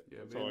about it. Yeah,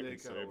 That's me all I and can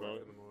Nate say gotta about work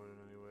it. in the morning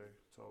anyway.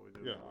 That's all we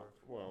do. Yeah, at work.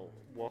 well,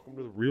 welcome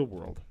to the real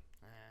world.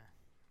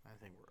 I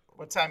think we're.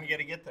 What time you got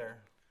to get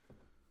there?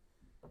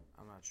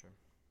 I'm not sure.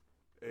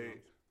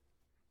 8.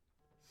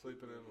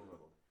 Sleeping in a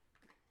little.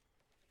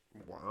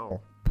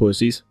 Wow.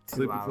 Pussies.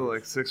 Sleeping till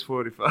like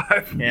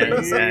 6:45. Yeah,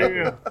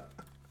 exactly.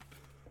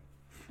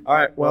 All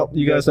right. Well,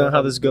 you guys know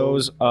how this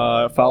goes.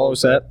 Follow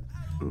us at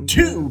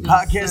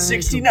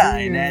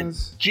 2podcast69 at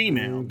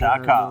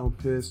gmail.com. No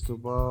pistol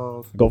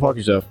balls. Go Fuck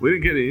Yourself. We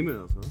didn't get any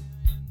emails, huh?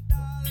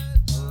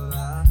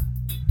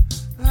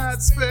 I'd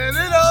spend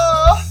it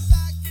all.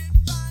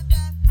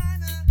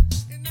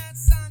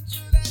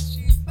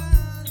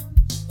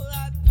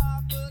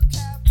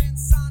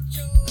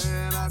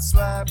 And I'd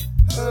slap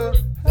her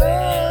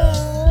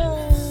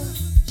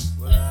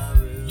what I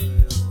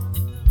really want.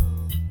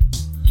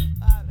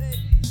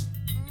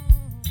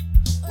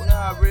 What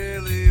I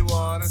really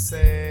want to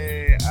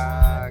say,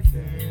 I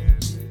can't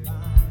deny.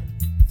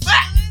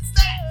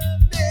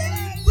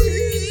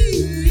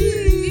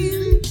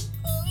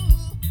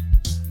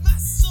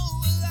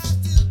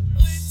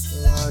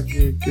 I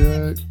get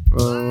good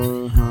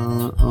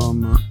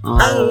on my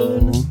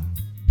own.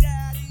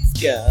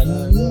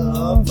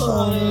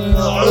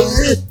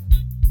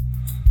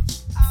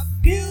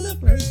 Feel the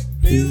break.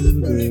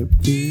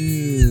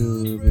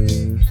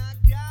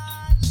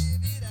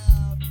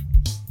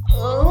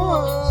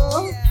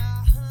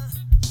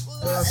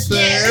 I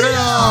said it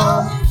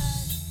all.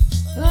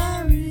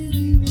 I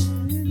really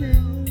wanna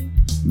know.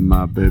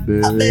 My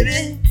baby. What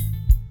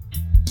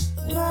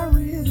I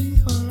really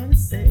wanna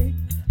say.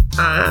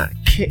 I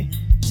can't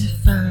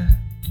define.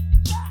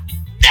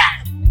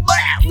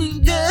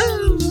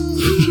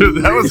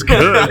 That was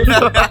good.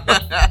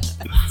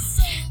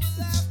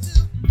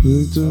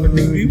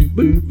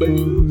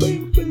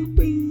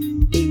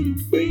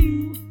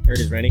 Here it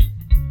is, Randy.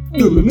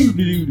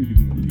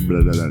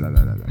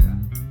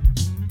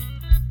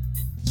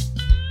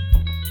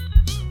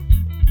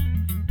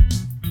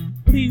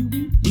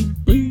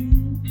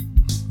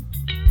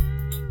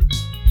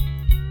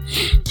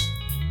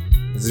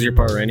 This is your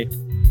part, Randy.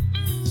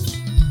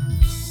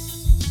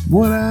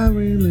 What I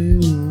really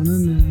wanna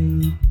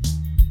know,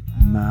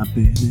 my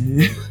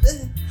baby.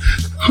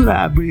 What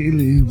I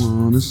really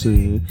wanna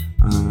say,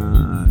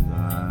 I've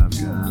got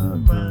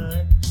a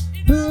plan.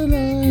 But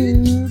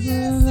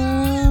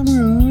I'm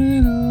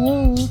growing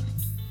old.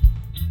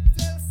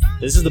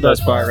 This This is the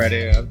best part right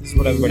here. This is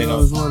what everybody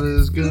knows. What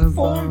is good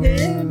for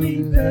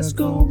Let's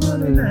go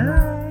running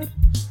high.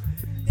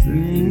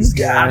 He's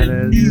got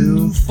a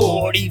new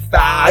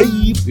 45.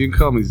 You can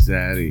call me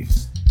Zaddy.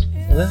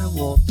 And I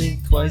won't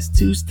think twice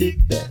to stick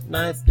that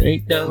knife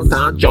straight down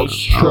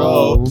Joe's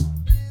throat.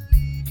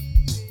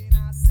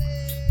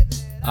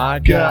 I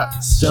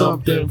got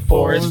something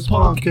for his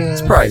punk ass.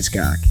 It's probably his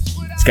cock.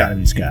 It's gotta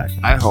be his cock.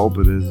 I hope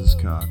it is his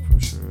cock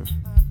for sure.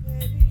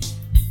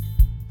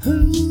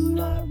 Who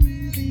I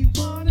really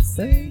wanna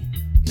say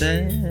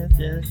that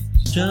there's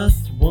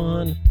just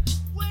one.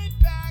 What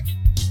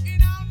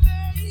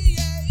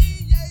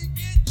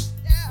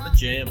a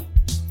jam.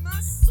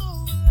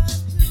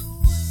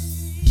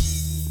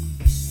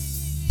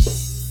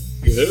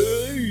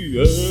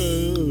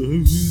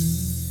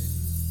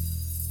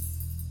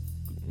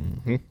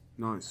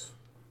 Nice.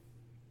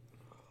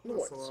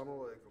 Assalamu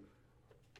alaikum.